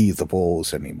even see the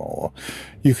walls anymore.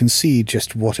 You can see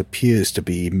just what appears to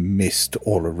be mist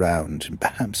all around, and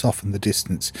perhaps off in the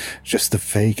distance, just the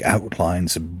vague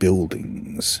outlines of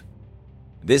buildings.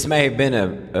 This may have been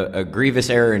a grievous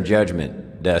error in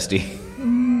judgment, Dusty.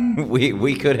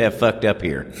 We could have fucked up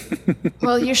here.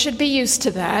 Well, you should be used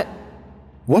to that.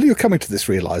 While you're coming to this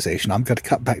realization, I'm going to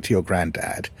cut back to your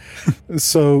granddad.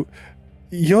 So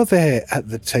you're there at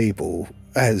the table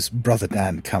as Brother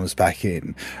Dan comes back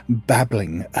in,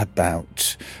 babbling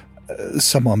about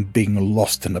someone being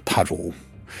lost in a puddle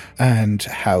and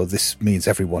how this means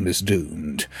everyone is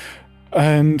doomed.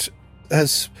 And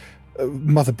as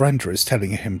Mother Brenda is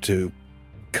telling him to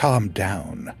calm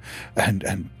down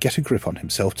and get a grip on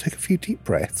himself, take a few deep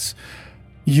breaths,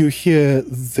 you hear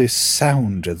this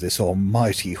sound of this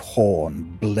almighty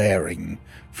horn blaring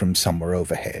from somewhere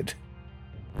overhead.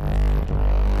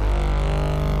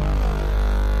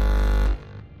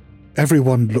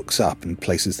 Everyone looks up and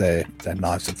places their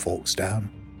knives and forks down.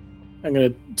 I'm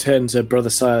going to turn to Brother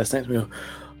Silas next to me and go,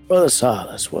 Brother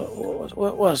Silas,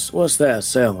 what's that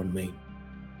sound mean?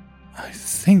 I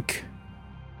think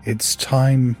it's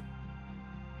time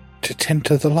to tend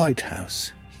to the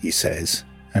lighthouse, he says,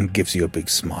 and gives you a big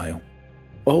smile.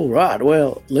 Oh, right.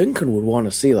 Well, Lincoln would want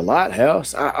to see the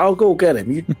lighthouse. I'll go get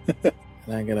him.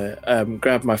 And I'm going to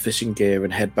grab my fishing gear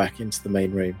and head back into the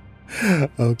main room.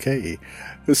 Okay.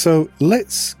 So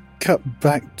let's cut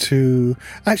back to...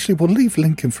 Actually, we'll leave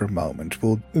Lincoln for a moment.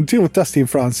 We'll deal with Dusty and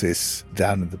Francis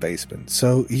down in the basement.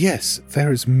 So, yes,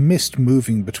 there is mist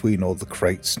moving between all the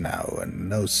crates now and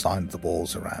no sign of the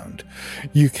walls around.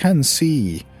 You can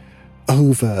see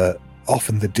over... off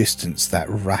in the distance, that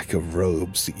rack of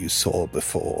robes that you saw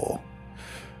before.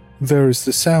 There is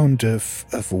the sound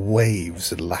of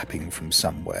waves lapping from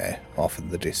somewhere off in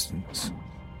the distance.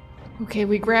 Okay,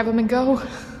 we grab him and go.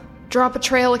 Drop a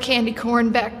trail of candy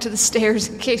corn back to the stairs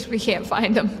in case we can't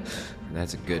find him.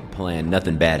 That's a good plan.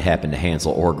 Nothing bad happened to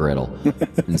Hansel or Gretel.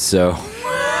 And so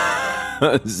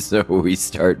we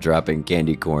start dropping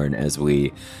candy corn as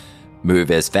we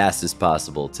move as fast as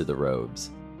possible to the robes.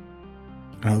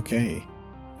 Okay.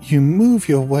 You move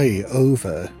your way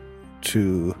over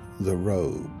to the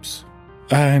robes.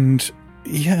 And,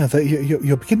 yeah,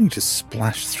 you're beginning to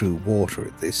splash through water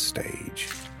at this stage.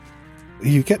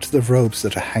 You get to the robes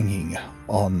that are hanging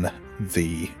on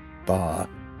the bar.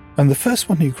 And the first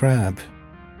one you grab,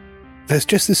 there's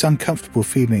just this uncomfortable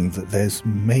feeling that there's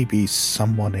maybe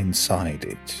someone inside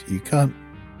it. You can't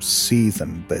see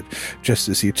them, but just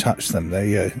as you touch them,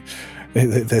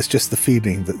 there's just the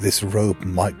feeling that this robe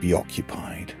might be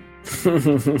occupied.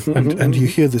 and you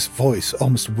hear this voice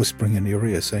almost whispering in your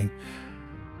ear saying,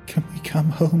 "Can we come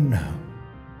home now?"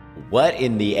 What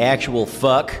in the actual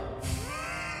fuck?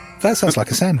 That sounds like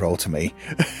a sand roll to me.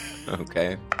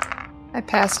 Okay. I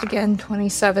passed again,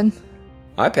 27.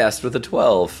 I passed with a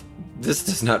 12. This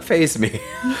does not faze me.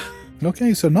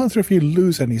 Okay, so neither of you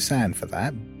lose any sand for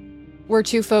that. We're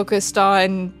too focused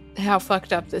on how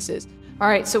fucked up this is.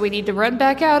 Alright, so we need to run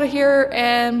back out of here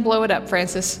and blow it up,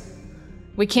 Francis.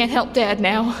 We can't help Dad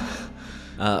now.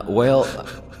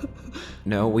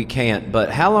 No, we can't. But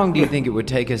how long do you think it would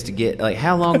take us to get... Like,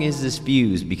 how long is this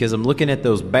fuse? Because I'm looking at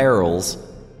those barrels,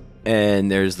 and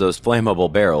there's those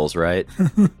flammable barrels, right?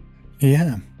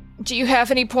 Yeah. Do you have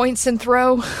any points in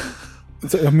throw?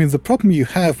 The problem you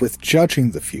have with judging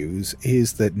the fuse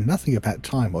is that nothing about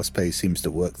time or space seems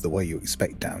to work the way you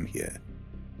expect down here.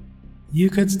 You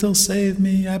could still save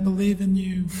me. I believe in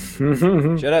you.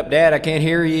 Shut up, Dad. I can't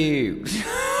hear you.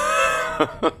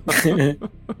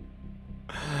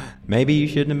 Maybe you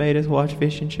shouldn't have made us watch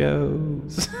fishing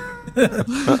shows.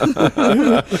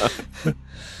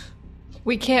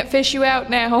 We can't fish you out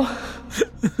now.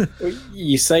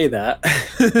 You say that.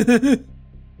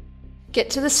 Get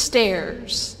to the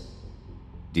stairs.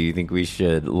 Do you think we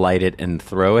should light it and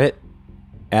throw it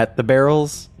at the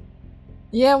barrels?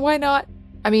 Yeah, why not?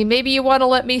 I mean, maybe you want to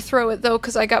let me throw it, though,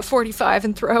 because I got 45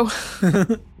 in throw.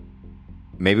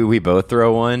 Maybe we both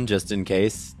throw one, just in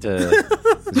case. We got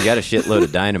a shitload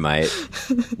of dynamite.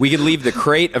 We could leave the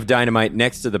crate of dynamite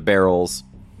next to the barrels,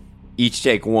 each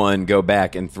take one, go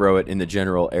back and throw it in the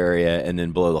general area, and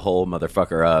then blow the whole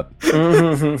motherfucker up.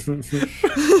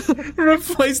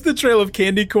 Replace the trail of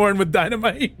candy corn with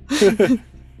dynamite.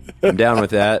 I'm down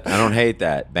with that. I don't hate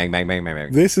that. Bang, bang, bang, bang,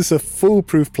 bang. This is a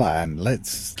foolproof plan.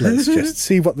 Let's just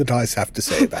see what the dice have to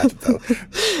say about it, though.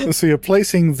 So you're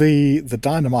placing the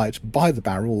dynamite by the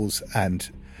barrels, and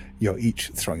you're each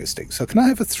throwing a stick. So can I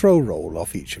have a throw roll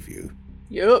off each of you?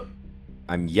 Yep.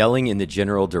 I'm yelling in the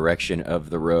general direction of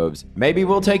the robes. Maybe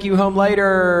we'll take you home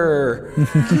later.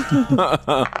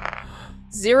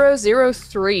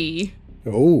 003.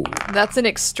 Oh. That's an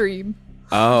extreme.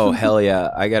 Oh, hell yeah.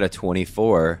 I got a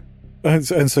 24. And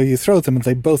so you throw them and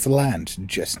they both land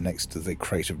just next to the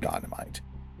crate of dynamite.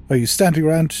 Are you standing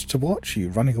around to watch? Are you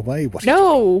running away? What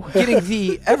no! Getting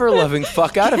the ever-loving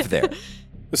fuck out of there.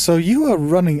 So you are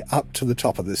running up to the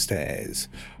top of the stairs.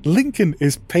 Lincoln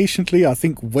is patiently, I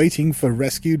think, waiting for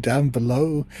rescue down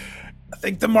below. I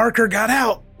think the marker got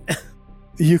out.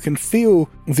 You can feel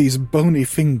these bony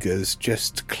fingers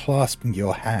just clasping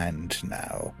your hand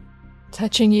now.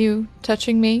 Touching you,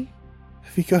 touching me.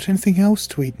 Have you got anything else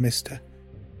to eat, mister?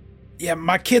 Yeah,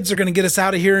 my kids are going to get us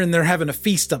out of here and they're having a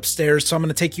feast upstairs, so I'm going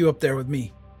to take you up there with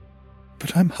me.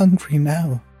 But I'm hungry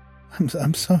now.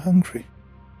 I'm so hungry.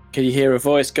 Can you hear a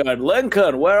voice going,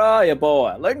 "Lincoln, where are you,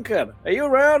 boy? Lincoln, are you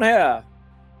around here?"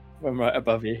 I'm right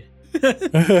above you.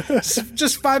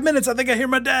 Just 5 minutes, I think I hear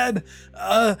my dad.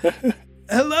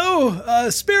 Hello,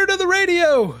 spirit of the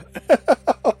radio.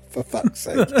 For fuck's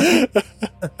sake.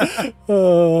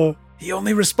 He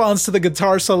only responds to the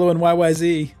guitar solo in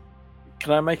YYZ.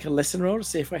 Can I make a listen roll to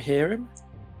see if I hear him?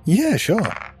 Yeah, sure.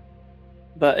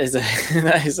 That is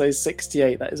a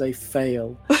 68. That is a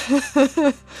fail.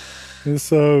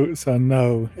 So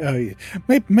no.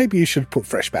 Maybe you should put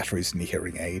fresh batteries in your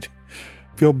hearing aid.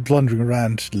 If you're blundering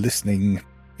around listening,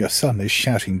 your son is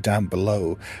shouting down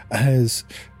below as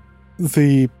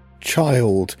the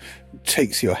child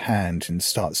takes your hand and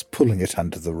starts pulling it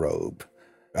under the robe,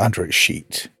 under its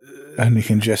sheet. And you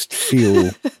can just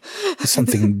feel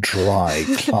something dry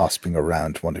clasping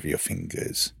around one of your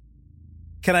fingers.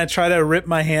 Can I try to rip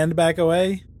my hand back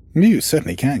away? You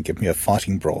certainly can. Give me a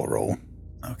fighting brawl roll.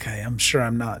 Okay, I'm sure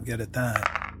I'm not good at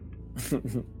that.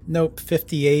 Nope,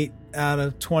 58 out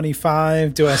of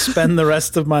 25. Do I spend the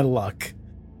rest of my luck?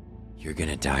 You're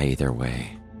gonna die either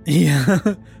way. Yeah.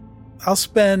 I'll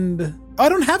spend... I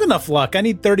don't have enough luck. I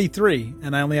need 33,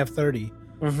 and I only have 30.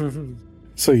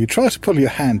 So you try to pull your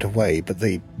hand away, but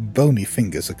the bony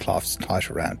fingers are clasped tight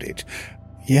around it.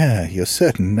 Yeah, you're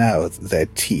certain now that their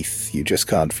teeth, you just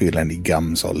can't feel any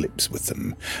gums or lips with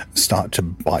them, start to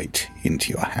bite into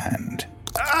your hand.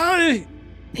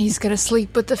 He's gonna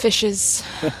sleep with the fishes.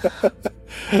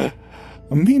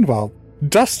 Meanwhile,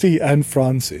 Dusty and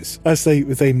Francis, as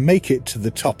they make it to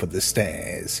the top of the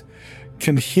stairs,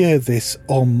 can hear this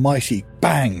almighty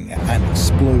bang and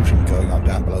explosion going on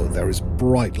down below. There is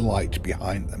bright light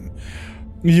behind them.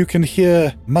 You can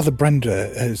hear Mother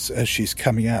Brenda, as she's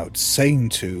coming out, saying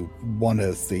to one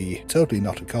of the totally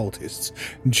not occultists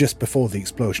just before the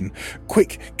explosion,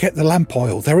 "Quick, get the lamp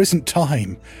oil. There isn't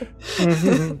time."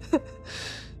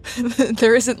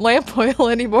 There isn't lamp oil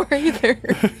anymore either.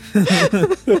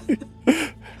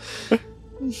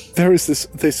 There is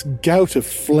this gout of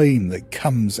flame that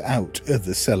comes out of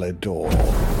the cellar door.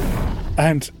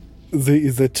 And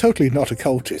the totally not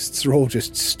occultists are all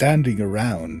just standing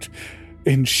around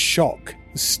in shock,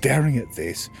 staring at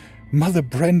this. Mother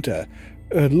Brenda,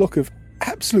 a look of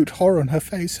absolute horror on her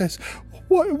face, says,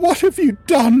 What have you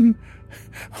done?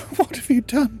 What have you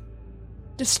done?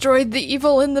 Destroyed the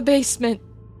evil in the basement.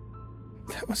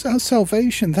 That was our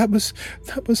salvation. That was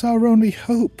our only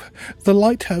hope. The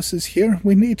lighthouse is here.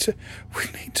 We need to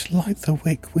light the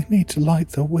wick. We need to light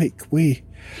the wick.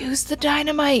 Use the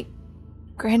dynamite.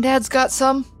 Granddad's got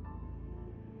some.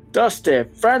 Dusty,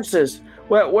 Francis,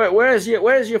 where's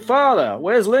your father?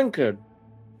 Where's Lincoln?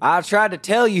 I tried to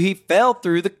tell you he fell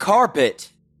through the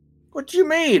carpet. What do you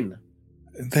mean?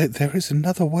 There is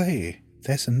another way.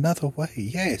 There's another way,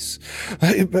 yes.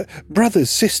 Brothers,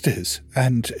 sisters.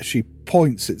 And she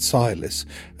points at Silas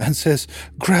and says,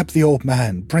 "Grab the old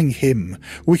man, bring him.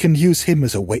 We can use him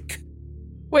as a wick."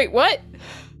 Wait, what?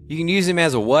 You can use him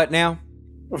as a what now?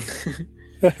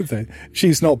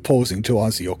 She's not pausing to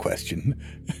answer your question.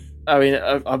 I mean,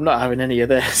 I'm not having any of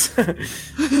this.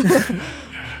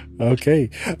 Okay.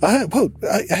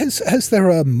 As there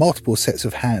are multiple sets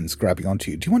of hands grabbing onto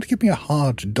you, do you want to give me a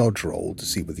hard dodge roll to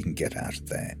see whether you can get out of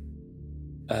there?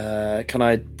 Can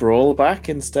I brawl back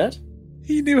instead?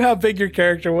 He knew how big your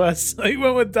character was, so he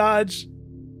went with dodge.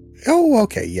 Oh,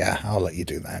 okay, yeah, I'll let you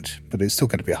do that. But it's still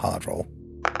going to be a hard roll.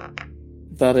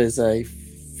 That is a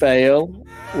fail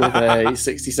with a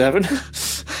 67.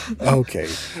 Okay.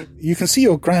 You can see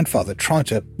your grandfather trying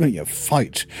to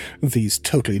fight these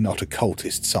totally not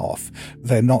occultists off.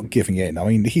 They're not giving in. I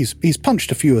mean, he's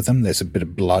punched a few of them. There's a bit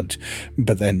of blood,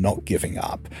 but they're not giving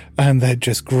up. And they're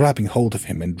just grabbing hold of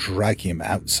him and dragging him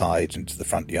outside into the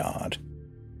front yard.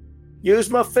 Use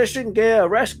my fishing gear.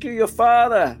 Rescue your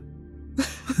father.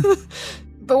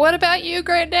 But what about you,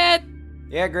 Granddad?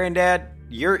 Yeah, Granddad.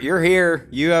 You're here.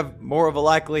 You have more of a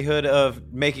likelihood of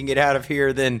making it out of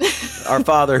here than our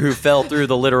father who fell through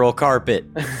the literal carpet.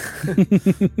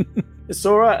 It's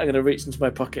all right. I'm going to reach into my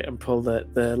pocket and pull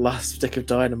the last stick of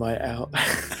dynamite out.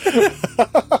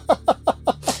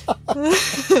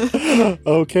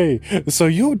 Okay, so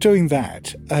you're doing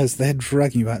that as they're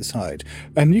dragging you outside.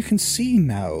 And you can see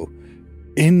now,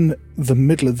 in the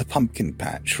middle of the pumpkin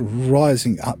patch,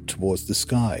 rising up towards the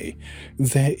sky,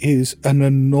 there is an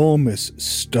enormous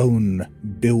stone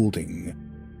building,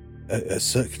 a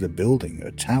circular building,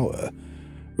 a tower,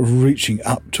 reaching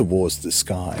up towards the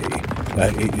sky.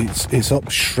 It's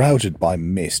up shrouded by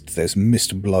mist. There's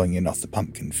mist blowing in off the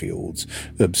pumpkin fields,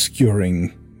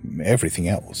 obscuring everything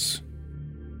else.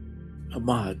 Oh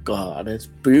my God, it's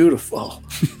beautiful.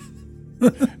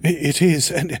 It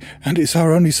is, and it's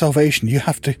our only salvation. You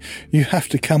have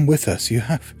to come with us. You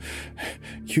have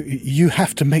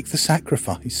to make the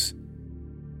sacrifice.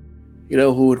 You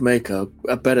know who would make a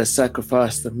better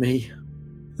sacrifice than me?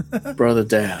 Brother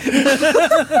Dan.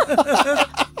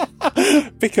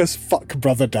 Because fuck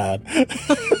Brother Dan.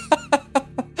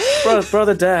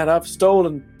 Brother Dan, I've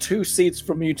stolen 2 seats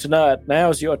from you tonight.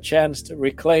 Now's your chance to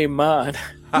reclaim mine.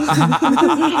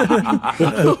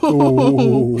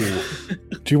 Ooh.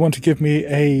 Do you want to give me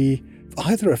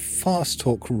either a fast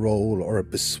talk roll or a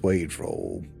persuade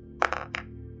roll?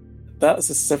 That's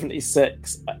a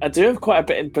 76. I do have quite a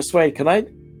bit in persuade.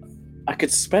 I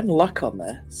could spend luck on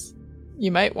this.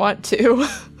 You might want to.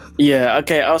 Yeah,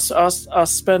 okay, I'll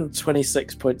spend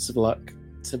 26 points of luck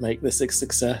to make this a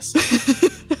success.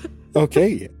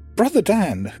 Okay. Brother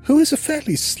Dan, who is a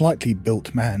fairly slightly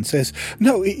built man, says,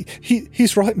 "No,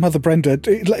 he's right, Mother Brenda.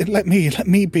 Let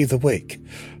me be the wick."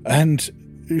 And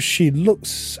she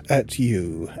looks at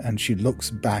you, and she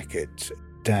looks back at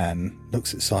Dan,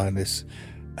 looks at Silas,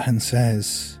 and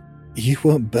says, "You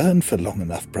won't burn for long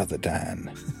enough, Brother Dan."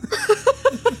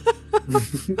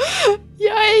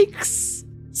 Yikes!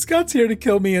 Scott's here to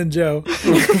kill me and Joe.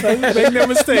 Make no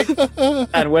mistake.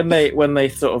 And when they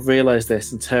sort of realise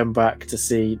this and turn back to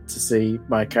see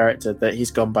my character, that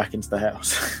he's gone back into the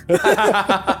house.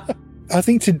 I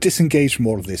think to disengage from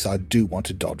all of this, I do want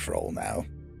a dodge roll now.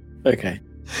 Okay.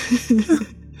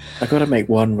 I got to make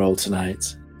one roll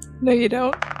tonight. No, you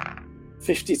don't.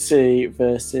 52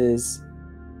 versus...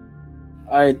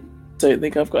 I don't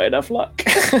think I've got enough luck.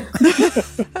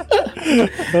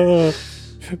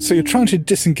 So you're trying to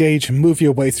disengage and move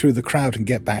your way through the crowd and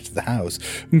get back to the house,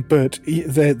 but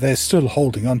they're still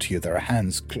holding onto you. There are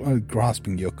hands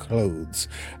grasping your clothes,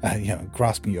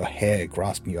 grasping your hair,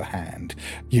 grasping your hand.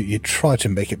 You try to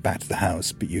make it back to the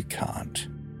house, but you can't.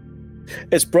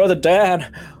 It's Brother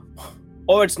Dan,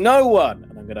 or it's no one.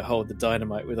 And I'm going to hold the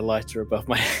dynamite with a lighter above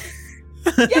my head.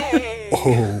 Yay!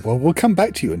 Oh, well, we'll come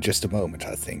back to you in just a moment,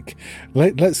 I think.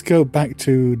 Let's go back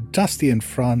to Dusty and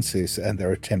Francis and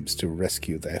their attempts to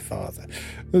rescue their father.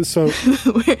 So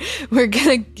we're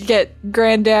gonna get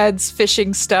Granddad's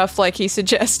fishing stuff like he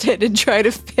suggested and try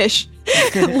to fish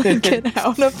Lincoln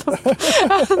out of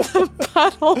the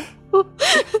puddle.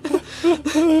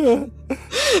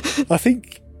 I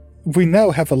think we now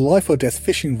have a life or death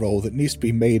fishing roll that needs to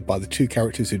be made by the two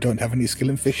characters who don't have any skill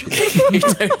in fishing.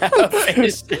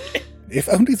 If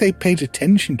only they paid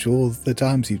attention to all the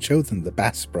times you showed them the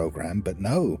Bass program, but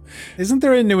no. Isn't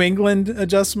there a New England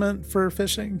adjustment for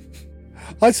fishing?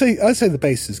 I'd say the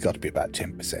base has got to be about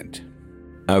 10%.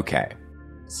 Okay.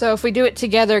 So if we do it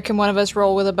together, can one of us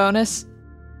roll with a bonus?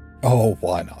 Oh,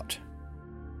 why not?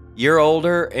 You're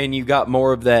older and you got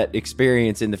more of that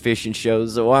experience in the fishing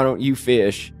shows, so why don't you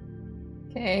fish?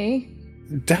 Okay.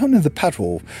 Down in the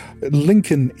paddle,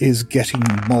 Lincoln is getting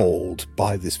mauled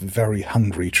by this very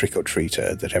hungry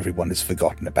trick-or-treater that everyone has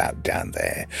forgotten about down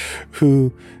there,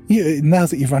 who, now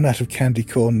that you've run out of candy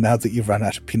corn, now that you've run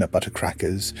out of peanut butter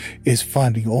crackers, is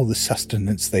finding all the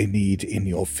sustenance they need in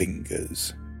your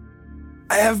fingers.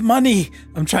 I have money!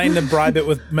 I'm trying to bribe it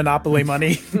with Monopoly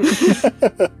money.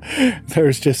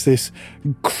 There's just this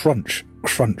crunch,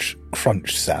 crunch,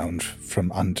 crunch sound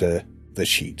from under the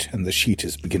sheet, and the sheet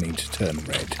is beginning to turn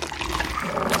red.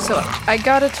 So I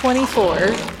got a 24.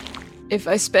 If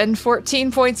I spend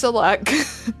 14 points of luck...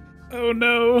 Oh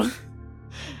no.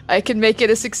 I can make it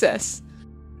a success.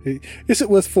 Is it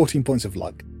worth 14 points of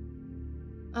luck?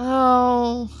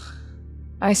 Oh,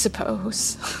 I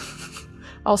suppose.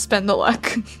 I'll spend the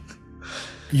luck.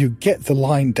 You get the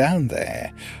line down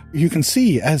there. You can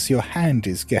see as your hand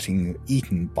is getting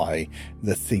eaten by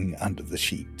the thing under the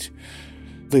sheet.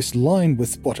 This line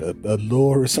with, a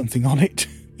lure or something on it?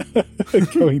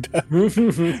 Going down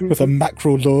with a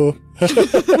mackerel lure.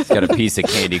 It's got a piece of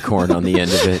candy corn on the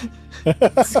end of it.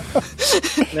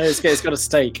 No, it's got a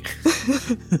steak.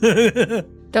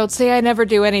 Don't say I never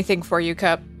do anything for you,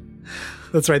 Cup.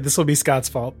 That's right, this will be Scott's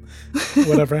fault.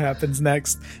 Whatever happens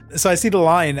next. So I see the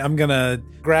line. I'm going to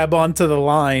grab onto the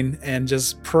line and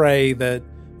just pray that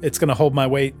it's going to hold my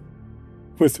weight.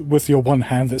 With your one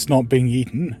hand that's not being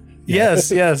eaten?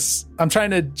 Yes. I'm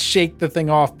trying to shake the thing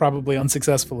off, probably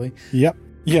unsuccessfully. Yep.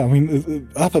 Yeah, I mean,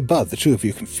 up above, the two of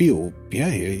you can feel,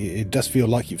 it does feel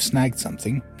like you've snagged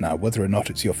something. Now, whether or not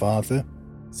it's your father...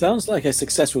 Sounds like a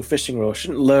successful fishing rod.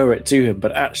 Shouldn't lure it to him,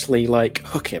 but actually,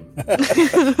 hook him.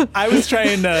 I was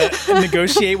trying to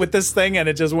negotiate with this thing, and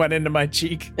it just went into my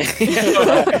cheek.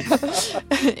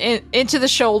 Into the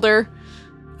shoulder.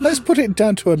 Let's put it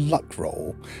down to a luck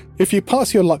roll. If you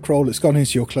pass your luck roll, it's gone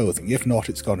into your clothing. If not,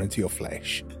 it's gone into your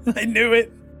flesh. I knew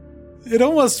it. It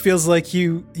almost feels like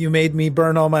you made me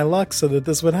burn all my luck so that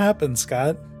this would happen,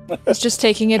 Scott. It's just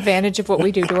taking advantage of what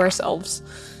we do to ourselves.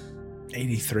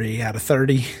 83 out of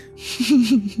 30.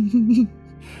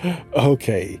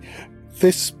 Okay.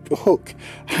 This hook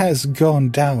has gone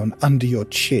down under your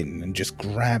chin and just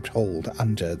grabbed hold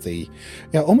under the,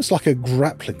 almost like a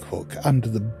grappling hook under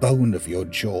the bone of your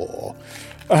jaw.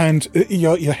 And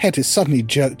your head is suddenly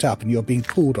jerked up and you're being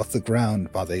pulled off the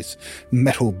ground by these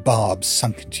metal barbs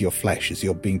sunk into your flesh as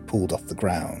you're being pulled off the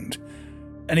ground.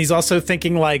 And he's also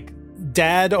thinking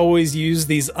Dad always used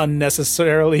these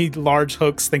unnecessarily large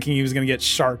hooks thinking he was going to get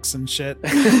sharks and shit.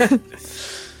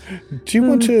 Do you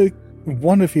want to,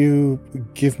 one of you,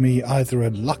 give me either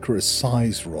a luck or a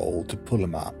size roll to pull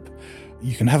him up?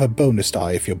 You can have a bonus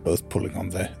die if you're both pulling on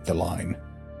the line.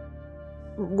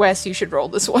 Wes, you should roll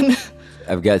this one.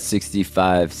 I've got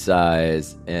 65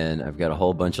 size, and I've got a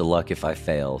whole bunch of luck if I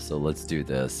fail, so let's do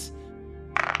this.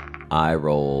 I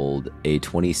rolled a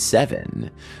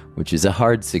 27, which is a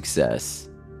hard success.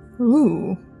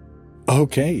 Ooh.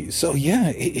 Okay, so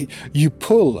you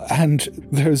pull and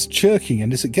there's jerking,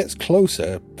 and as it gets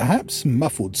closer, perhaps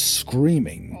muffled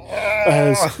screaming,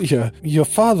 as your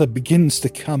father begins to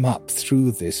come up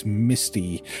through this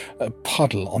misty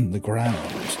puddle on the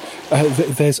ground.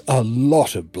 There's a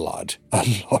lot of blood.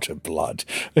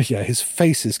 Yeah, his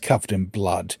face is covered in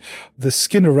blood. The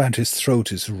skin around his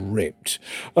throat is ripped.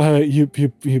 You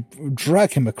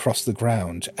drag him across the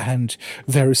ground, and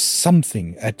there is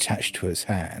something attached to his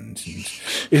hand. And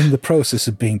in the process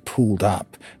of being pulled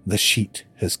up, the sheet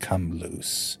has come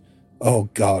loose. Oh,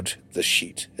 God, the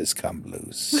sheet has come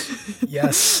loose.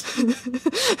 Yes.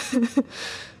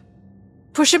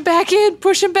 Push him back in!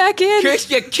 Push him back in!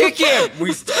 Kick him!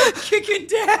 We start kicking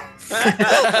down!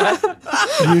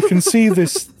 You can see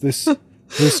this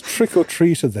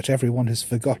trick-or-treater that everyone has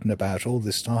forgotten about all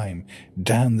this time,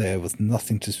 down there with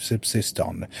nothing to subsist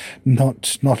on,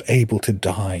 not able to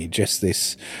die, just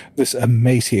this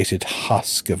emaciated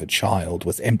husk of a child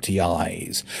with empty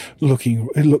eyes,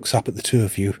 looks up at the two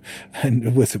of you,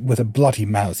 and with a bloody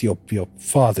mouth, your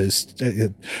father's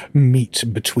meat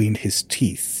between his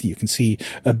teeth. You can see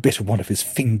a bit of one of his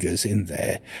fingers in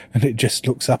there, and it just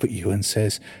looks up at you and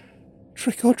says,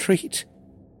 "Trick or treat."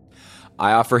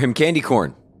 I offer him candy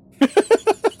corn.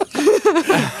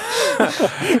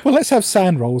 Well, let's have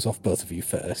sand rolls off both of you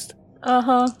first.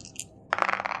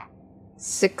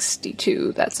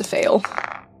 62, that's a fail.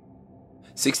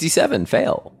 67,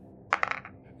 fail.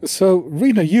 So,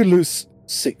 Rena, you lose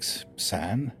 6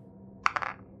 sand,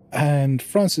 and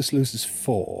Francis loses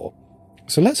 4.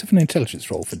 So let's have an intelligence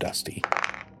roll for Dusty.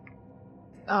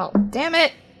 Oh, damn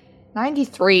it.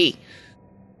 93.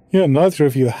 Yeah, neither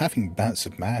of you are having bouts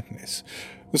of madness.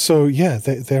 So, yeah,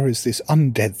 there is this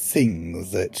undead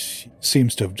thing that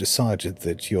seems to have decided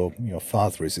that your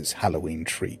father is its Halloween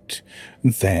treat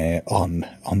there on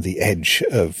the edge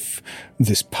of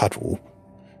this puddle,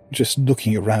 just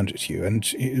looking around at you. And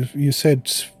you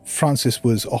said Francis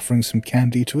was offering some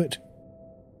candy to it?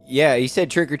 Yeah, he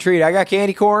said trick or treat. I got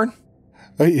candy corn.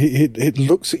 It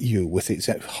looks at you with its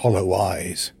hollow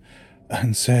eyes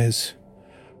and says,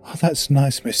 "Oh, that's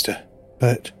nice, mister,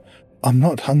 but I'm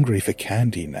not hungry for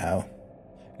candy now."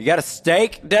 You got a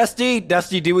steak, Dusty?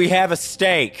 Dusty, do we have a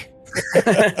steak?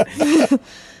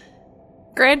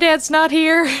 Granddad's not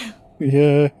here.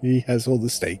 Yeah, he has all the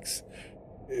steaks.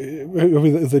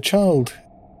 The child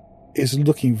is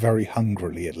looking very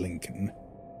hungrily at Lincoln.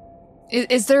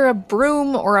 Is there a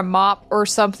broom or a mop or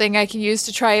something I can use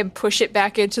to try and push it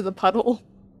back into the puddle?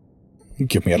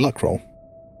 Give me a luck roll.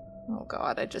 Oh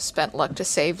god, I just spent luck to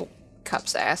save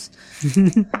Cup's ass.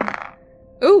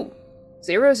 Ooh,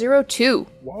 002.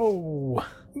 Whoa.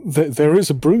 There is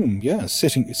a broom, yeah,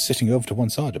 sitting over to one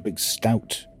side, a big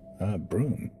stout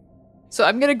broom. So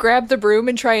I'm gonna grab the broom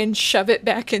and try and shove it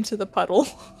back into the puddle.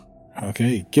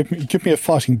 Okay, give me a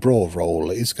fighting brawl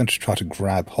roll. It's going to try to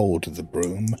grab hold of the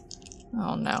broom.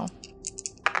 Oh no.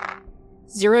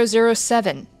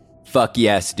 007. Fuck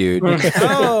yes, dude.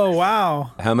 Oh,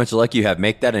 wow. How much luck you have?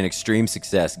 Make that an extreme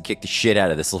success and kick the shit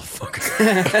out of this little fucker.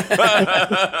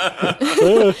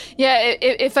 Yeah,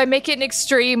 if I make it an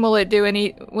extreme, will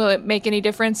it make any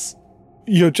difference?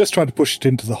 You're just trying to push it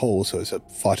into the hole, so it's a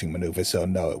fighting maneuver, so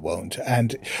no, it won't.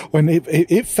 And when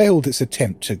it failed its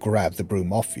attempt to grab the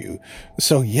broom off you,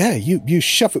 so yeah, you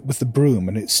shove it with the broom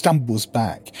and it stumbles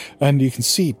back, and you can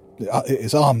see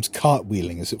its arms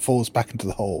cartwheeling as it falls back into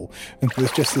the hole, and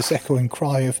there's just this echoing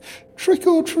cry of, "Trick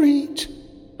or treat!"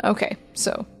 Okay,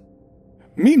 so.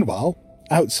 Meanwhile,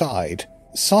 outside,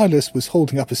 Silas was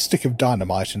holding up a stick of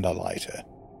dynamite and a lighter.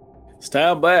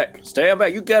 Stand back.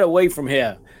 You get away from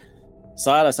here.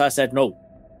 Silas, I said no.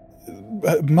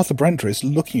 Mother Brenda is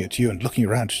looking at you and looking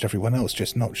around at everyone else,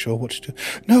 just not sure what to do.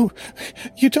 "No,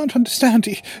 you don't understand.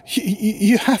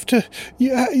 You have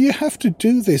to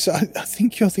do this. I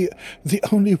think you're the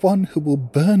only one who will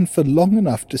burn for long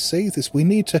enough to say this. We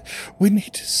need to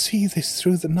see this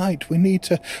through the night. We need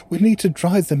to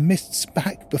drive the mists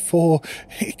back before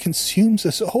it consumes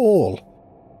us all."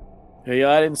 Hey,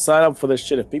 I didn't sign up for this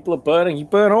shit. If people are burning, you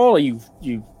burn all of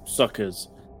you suckers.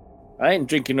 I ain't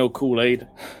drinking no Kool-Aid.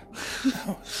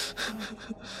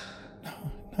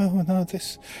 No,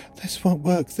 this won't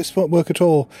work. This won't work at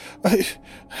all.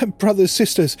 Brothers,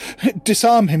 sisters,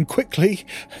 disarm him quickly.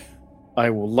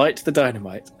 I will light the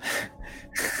dynamite.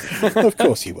 Of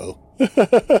course you will.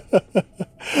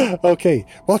 Okay,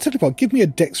 well, I'll tell you what, give me a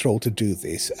dex roll to do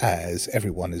this as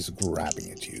everyone is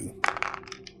grabbing at you.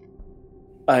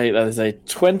 That is a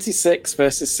 26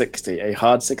 versus 60, a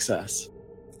hard success.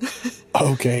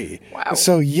 Okay. Wow.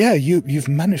 So yeah, you've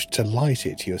managed to light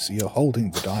it. You're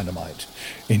holding the dynamite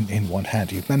in one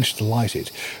hand. You've managed to light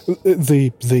it.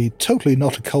 The totally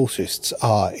not occultists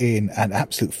are in an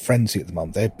absolute frenzy at the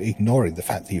moment. They're ignoring the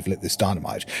fact that you've lit this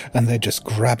dynamite, and they're just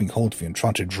grabbing hold of you and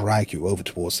trying to drag you over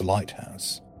towards the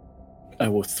lighthouse. I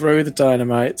will throw the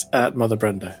dynamite at Mother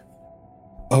Brenda.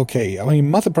 Okay, I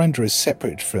mean, Mother Brenda is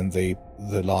separate from the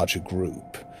larger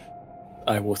group.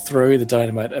 I will throw the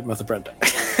dynamite at Mother Brenda.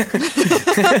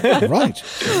 Right.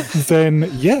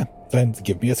 Then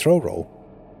give me a throw roll.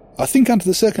 I think under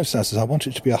the circumstances, I want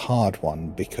it to be a hard one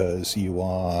because you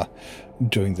are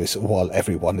doing this while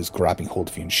everyone is grabbing hold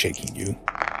of you and shaking you.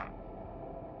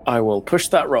 I will push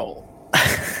that roll.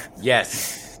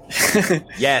 Yes.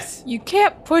 Yes. You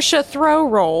can't push a throw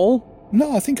roll.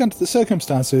 No, I think under the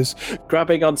circumstances...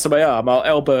 Grabbing onto my arm, I'll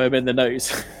elbow him in the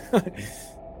nose.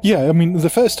 Yeah, I mean, the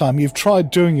first time you've tried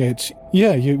doing it,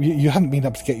 yeah, you haven't been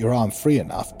able to get your arm free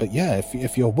enough. But yeah,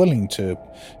 if you're willing to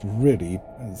really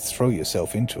throw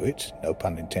yourself into it, no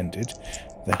pun intended,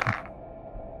 then...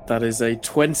 That is a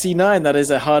 29. That is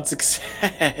a hard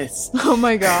success. Oh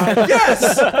my god.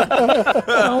 Yes!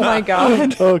 Oh my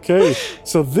god. Okay,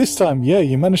 so this time, yeah,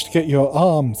 you managed to get your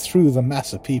arm through the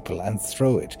mass of people and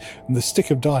throw it. And the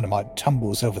stick of dynamite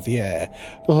tumbles over the air,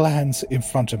 lands in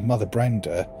front of Mother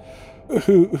Brenda,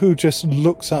 who just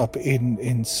looks up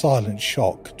in silent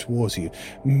shock towards you,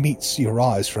 meets your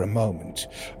eyes for a moment,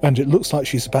 and it looks like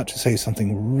she's about to say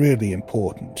something really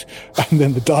important, and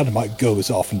then the dynamite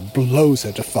goes off and blows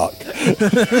her to fuck.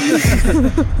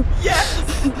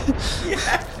 Yes!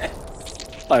 Yes!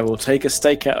 I will take a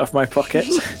steak out of my pocket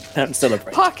and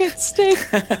celebrate. Pocket steak.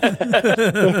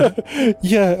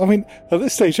 Yeah, I mean, at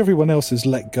this stage, everyone else has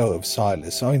let go of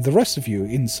Silas. I mean, the rest of you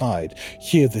inside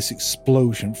hear this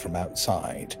explosion from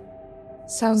outside.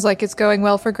 Sounds like it's going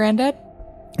well for Granddad.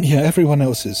 Yeah, everyone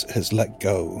else has let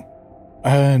go.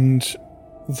 And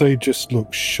they just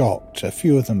look shocked. A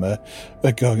few of them are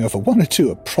going over. One or two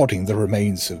are prodding the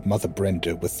remains of Mother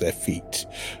Brenda with their feet.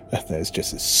 And there's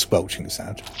just this squelching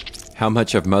sound. How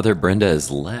much of Mother Brenda is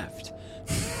left?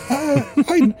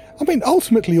 I mean,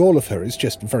 ultimately all of her is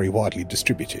just very widely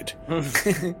distributed.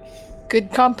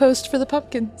 Good compost for the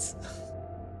pumpkins.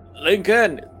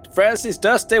 Lincoln, Francis,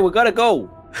 Dusty, we gotta go.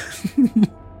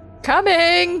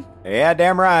 Coming! Yeah,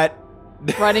 damn right.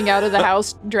 Running out of the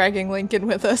house, dragging Lincoln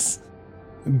with us.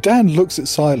 Dan looks at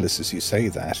Silas as you say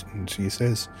that, and he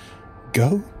says,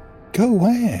 Go? Go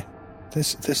where?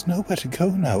 There's nowhere to go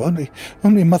now. Only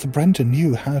Mother Brenda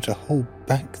knew how to hold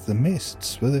back the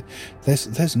mists. Well,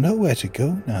 there's nowhere to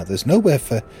go now. There's nowhere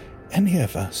for any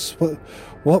of us.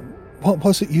 What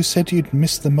was it you said you'd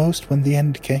miss the most when the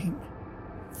end came?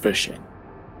 Fishing.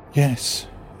 Yes.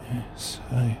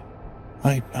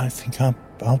 I think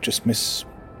I'll just miss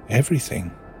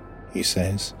everything, he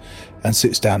says, and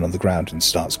sits down on the ground and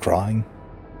starts crying.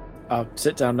 I'll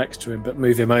sit down next to him, but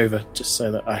move him over just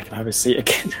so that I can have his seat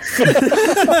again.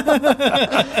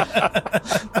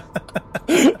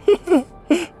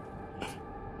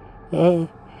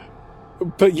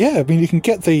 But yeah, I mean, you can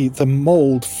get the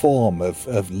mould form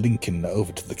of Lincoln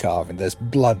over to the carving. There's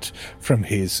blood from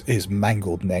his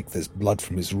mangled neck. There's blood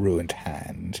from his ruined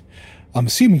hand. I'm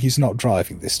assuming he's not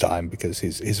driving this time because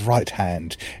his right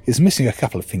hand is missing a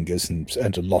couple of fingers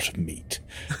and a lot of meat.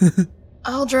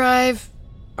 I'll drive.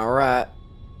 All right.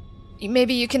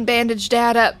 Maybe you can bandage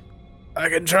Dad up. I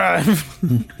can drive.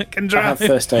 I have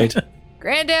first aid.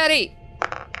 Granddaddy!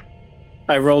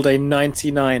 I rolled a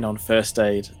 99 on first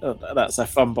aid. Oh, that's a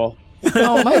fumble.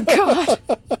 Oh my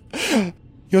god.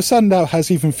 Your son now has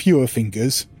even fewer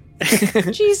fingers.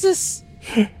 Jesus.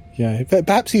 Yeah,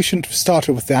 perhaps he shouldn't have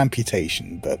started with the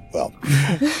amputation, but, well.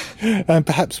 And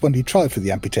perhaps when he tried for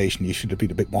the amputation, he should have been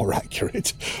a bit more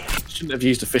accurate. Shouldn't have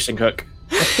used a fishing hook.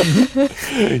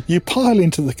 You pile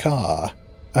into the car,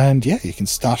 and yeah, you can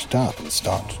start it up and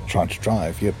start trying to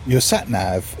drive. Your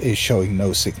sat-nav is showing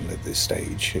no signal at this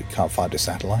stage. It can't find a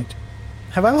satellite.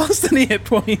 Have I lost any hit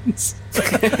points?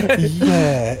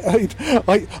 Yeah,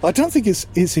 I don't think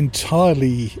it's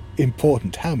entirely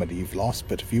important how many you've lost,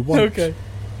 but if you want... Okay.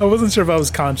 I wasn't sure if I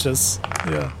was conscious.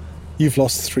 Yeah. You've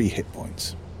lost 3 hit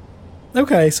points.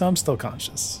 Okay, so I'm still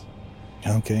conscious.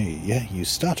 Okay, yeah, you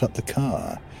start up the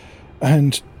car,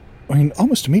 and I mean,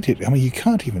 almost immediately, I mean, you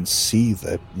can't even see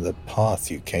the path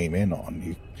you came in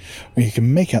on. You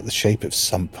can make out the shape of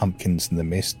some pumpkins in the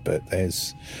mist, but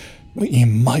you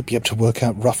might be able to work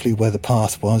out roughly where the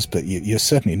path was, but you're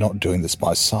certainly not doing this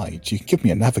by sight. You can give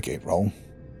me a navigate roll.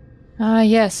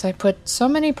 Yes, I put so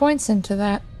many points into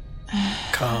that.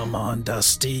 Come on,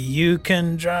 Dusty, you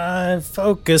can drive.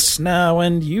 Focus now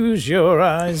and use your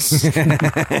eyes.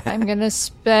 I'm gonna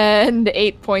spend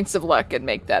 8 points of luck and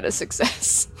make that a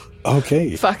success.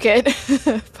 Okay. Fuck it.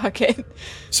 Fuck it.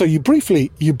 So you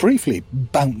briefly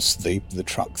bounce the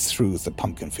truck through the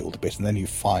pumpkin field a bit, and then you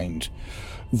find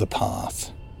the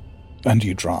path, and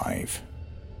you drive,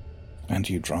 and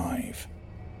you drive,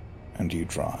 and you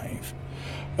drive.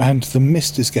 And the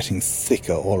mist is getting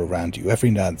thicker all around you.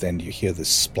 Every now and then you hear this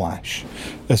splash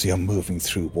as you're moving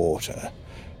through water.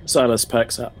 Silas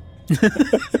perks up.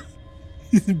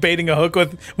 Baiting a hook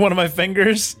with one of my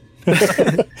fingers.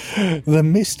 The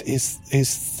mist is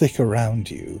thick around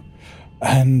you.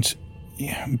 And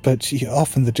but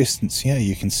off in the distance,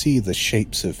 you can see the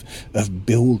shapes of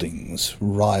buildings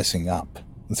rising up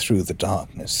through the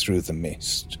darkness, through the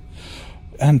mist.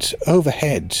 And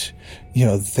overhead,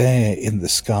 there in the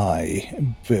sky,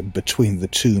 between the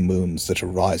two moons that are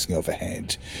rising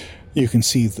overhead, you can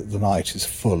see that the night is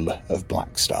full of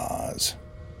black stars.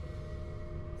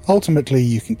 Ultimately,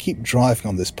 you can keep driving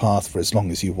on this path for as long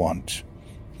as you want,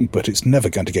 but it's never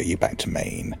going to get you back to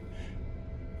Maine.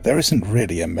 There isn't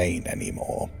really a Maine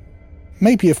anymore.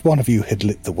 Maybe if one of you had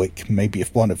lit the wick, maybe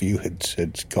if one of you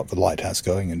had got the lighthouse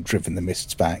going and driven the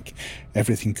mists back,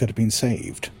 everything could have been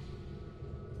saved.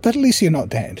 But at least you're not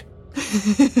dead.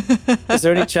 Is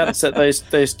there any chance that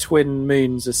those twin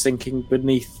moons are sinking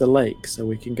beneath the lake so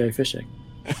we can go fishing?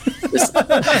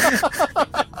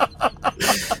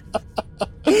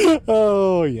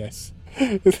 Oh, yes.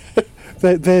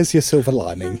 There's your silver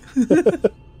lining.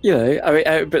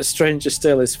 But stranger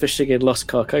still is fishing in Los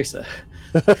Carcosa.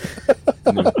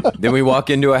 Then we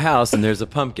walk into a house and there's a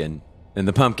pumpkin, and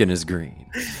the pumpkin is green.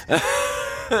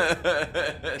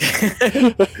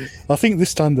 I think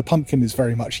this time the pumpkin is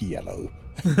very much yellow.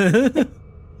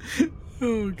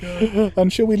 Oh, God.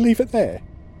 And shall we leave it there?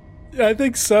 Yeah, I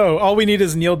think so. All we need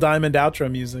is Neil Diamond outro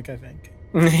music, I think.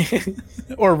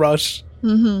 Or Rush.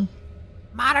 Mm-hmm.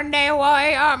 Modern day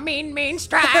warrior, mean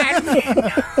stride.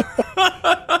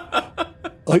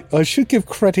 I should give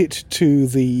credit to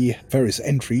the various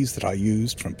entries that I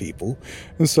used from people.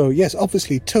 And so, yes,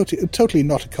 obviously, totally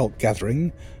not a cult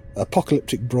gathering.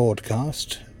 Apocalyptic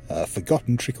Broadcast,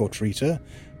 Forgotten Trick-or-Treater,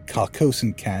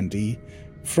 Carcosan Candy,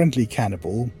 Friendly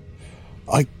Cannibal.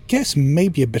 I guess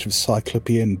maybe a bit of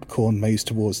Cyclopean Corn Maze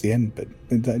towards the end, but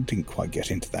I didn't quite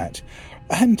get into that.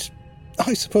 And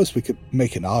I suppose we could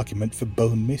make an argument for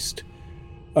Bone Mist.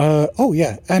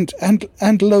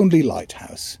 And Lonely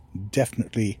Lighthouse.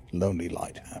 Definitely Lonely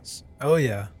Lighthouse. Oh,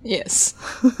 yeah. Yes.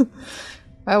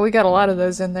 Well, we got a lot of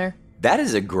those in there. That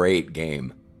is a great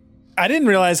game. I didn't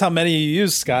realize how many you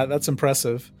used, Scott. That's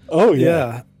impressive. Oh,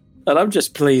 yeah. And I'm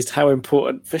just pleased how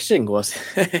important fishing was.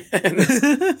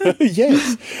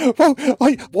 Yes. Well,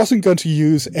 I wasn't going to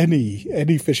use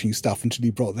any fishing stuff until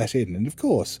you brought that in. And of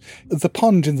course, the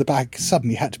pond in the back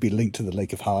suddenly had to be linked to the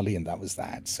Lake of Harley, and that was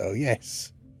that. So,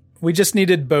 yes. We just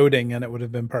needed boating, and it would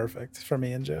have been perfect for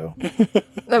me and Joe.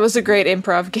 That was a great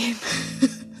improv game.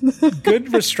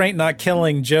 Good restraint not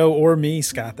killing Joe or me,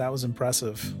 Scott. That was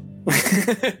impressive.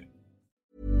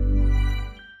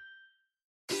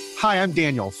 Hi, I'm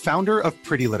Daniel, founder of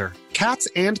Pretty Litter. Cats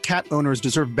and cat owners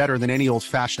deserve better than any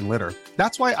old-fashioned litter.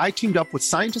 That's why I teamed up with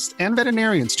scientists and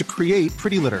veterinarians to create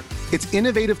Pretty Litter. Its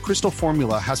innovative crystal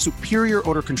formula has superior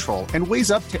odor control and weighs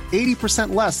up to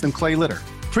 80% less than clay litter.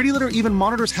 Pretty Litter even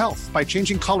monitors health by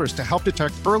changing colors to help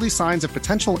detect early signs of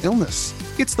potential illness.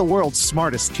 It's the world's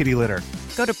smartest kitty litter.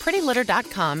 Go to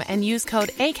prettylitter.com and use code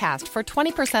ACAST for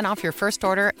 20% off your first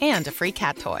order and a free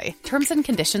cat toy. Terms and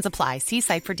conditions apply. See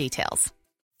site for details.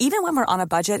 Even when we're on a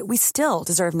budget, we still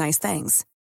deserve nice things.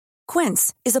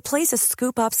 Quince is a place to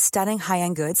scoop up stunning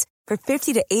high-end goods for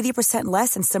 50 to 80%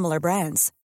 less than similar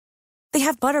brands. They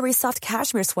have buttery soft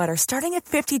cashmere sweaters starting at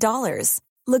 $50,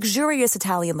 luxurious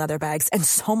Italian leather bags, and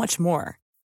so much more.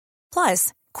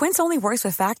 Plus, Quince only works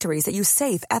with factories that use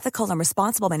safe, ethical, and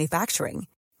responsible manufacturing.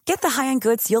 Get the high-end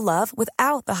goods you'll love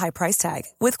without the high price tag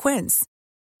with Quince.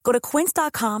 Go to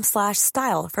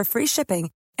quince.com/style for free shipping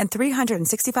and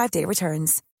 365-day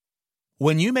returns.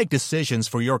 When you make decisions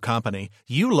for your company,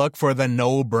 you look for the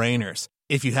no-brainers.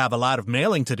 If you have a lot of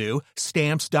mailing to do,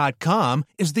 Stamps.com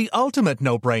is the ultimate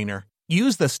no-brainer.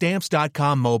 Use the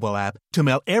Stamps.com mobile app to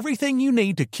mail everything you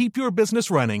need to keep your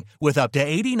business running with up to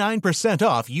 89%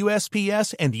 off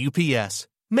USPS and UPS.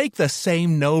 Make the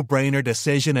same no-brainer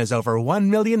decision as over 1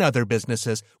 million other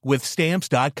businesses with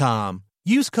Stamps.com.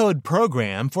 Use code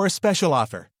PROGRAM for a special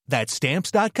offer. That's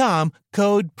Stamps.com,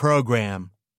 code PROGRAM.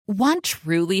 Want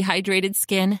truly hydrated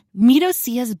skin? Meet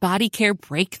Osea's Body Care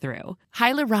Breakthrough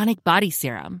Hyaluronic Body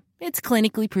Serum. It's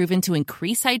clinically proven to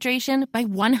increase hydration by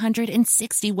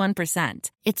 161%.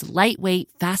 It's lightweight,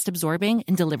 fast-absorbing,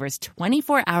 and delivers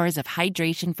 24 hours of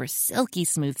hydration for silky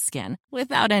smooth skin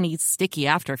without any sticky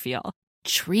afterfeel.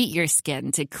 Treat your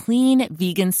skin to clean,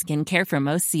 vegan skincare from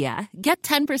Osea. Get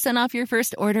 10% off your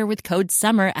first order with code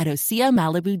SUMMER at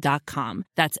OseaMalibu.com.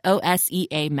 That's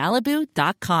OSEA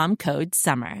Malibu.com, code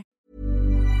SUMMER.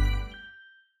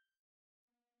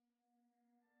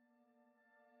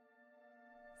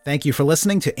 Thank you for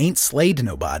listening to Ain't Slayed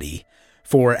Nobody.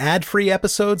 For ad-free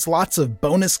episodes, lots of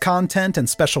bonus content, and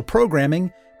special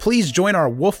programming, please join our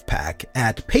wolf pack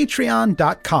at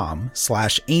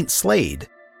patreon.com/ain'tslayed,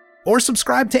 or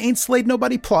subscribe to Ain't Slayed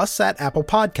Nobody Plus at Apple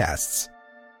Podcasts.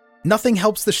 Nothing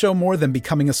helps the show more than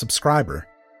becoming a subscriber.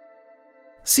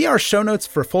 See our show notes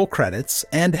for full credits,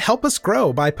 and help us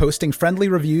grow by posting friendly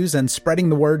reviews and spreading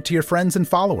the word to your friends and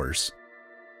followers.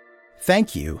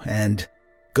 Thank you, and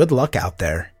good luck out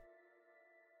there.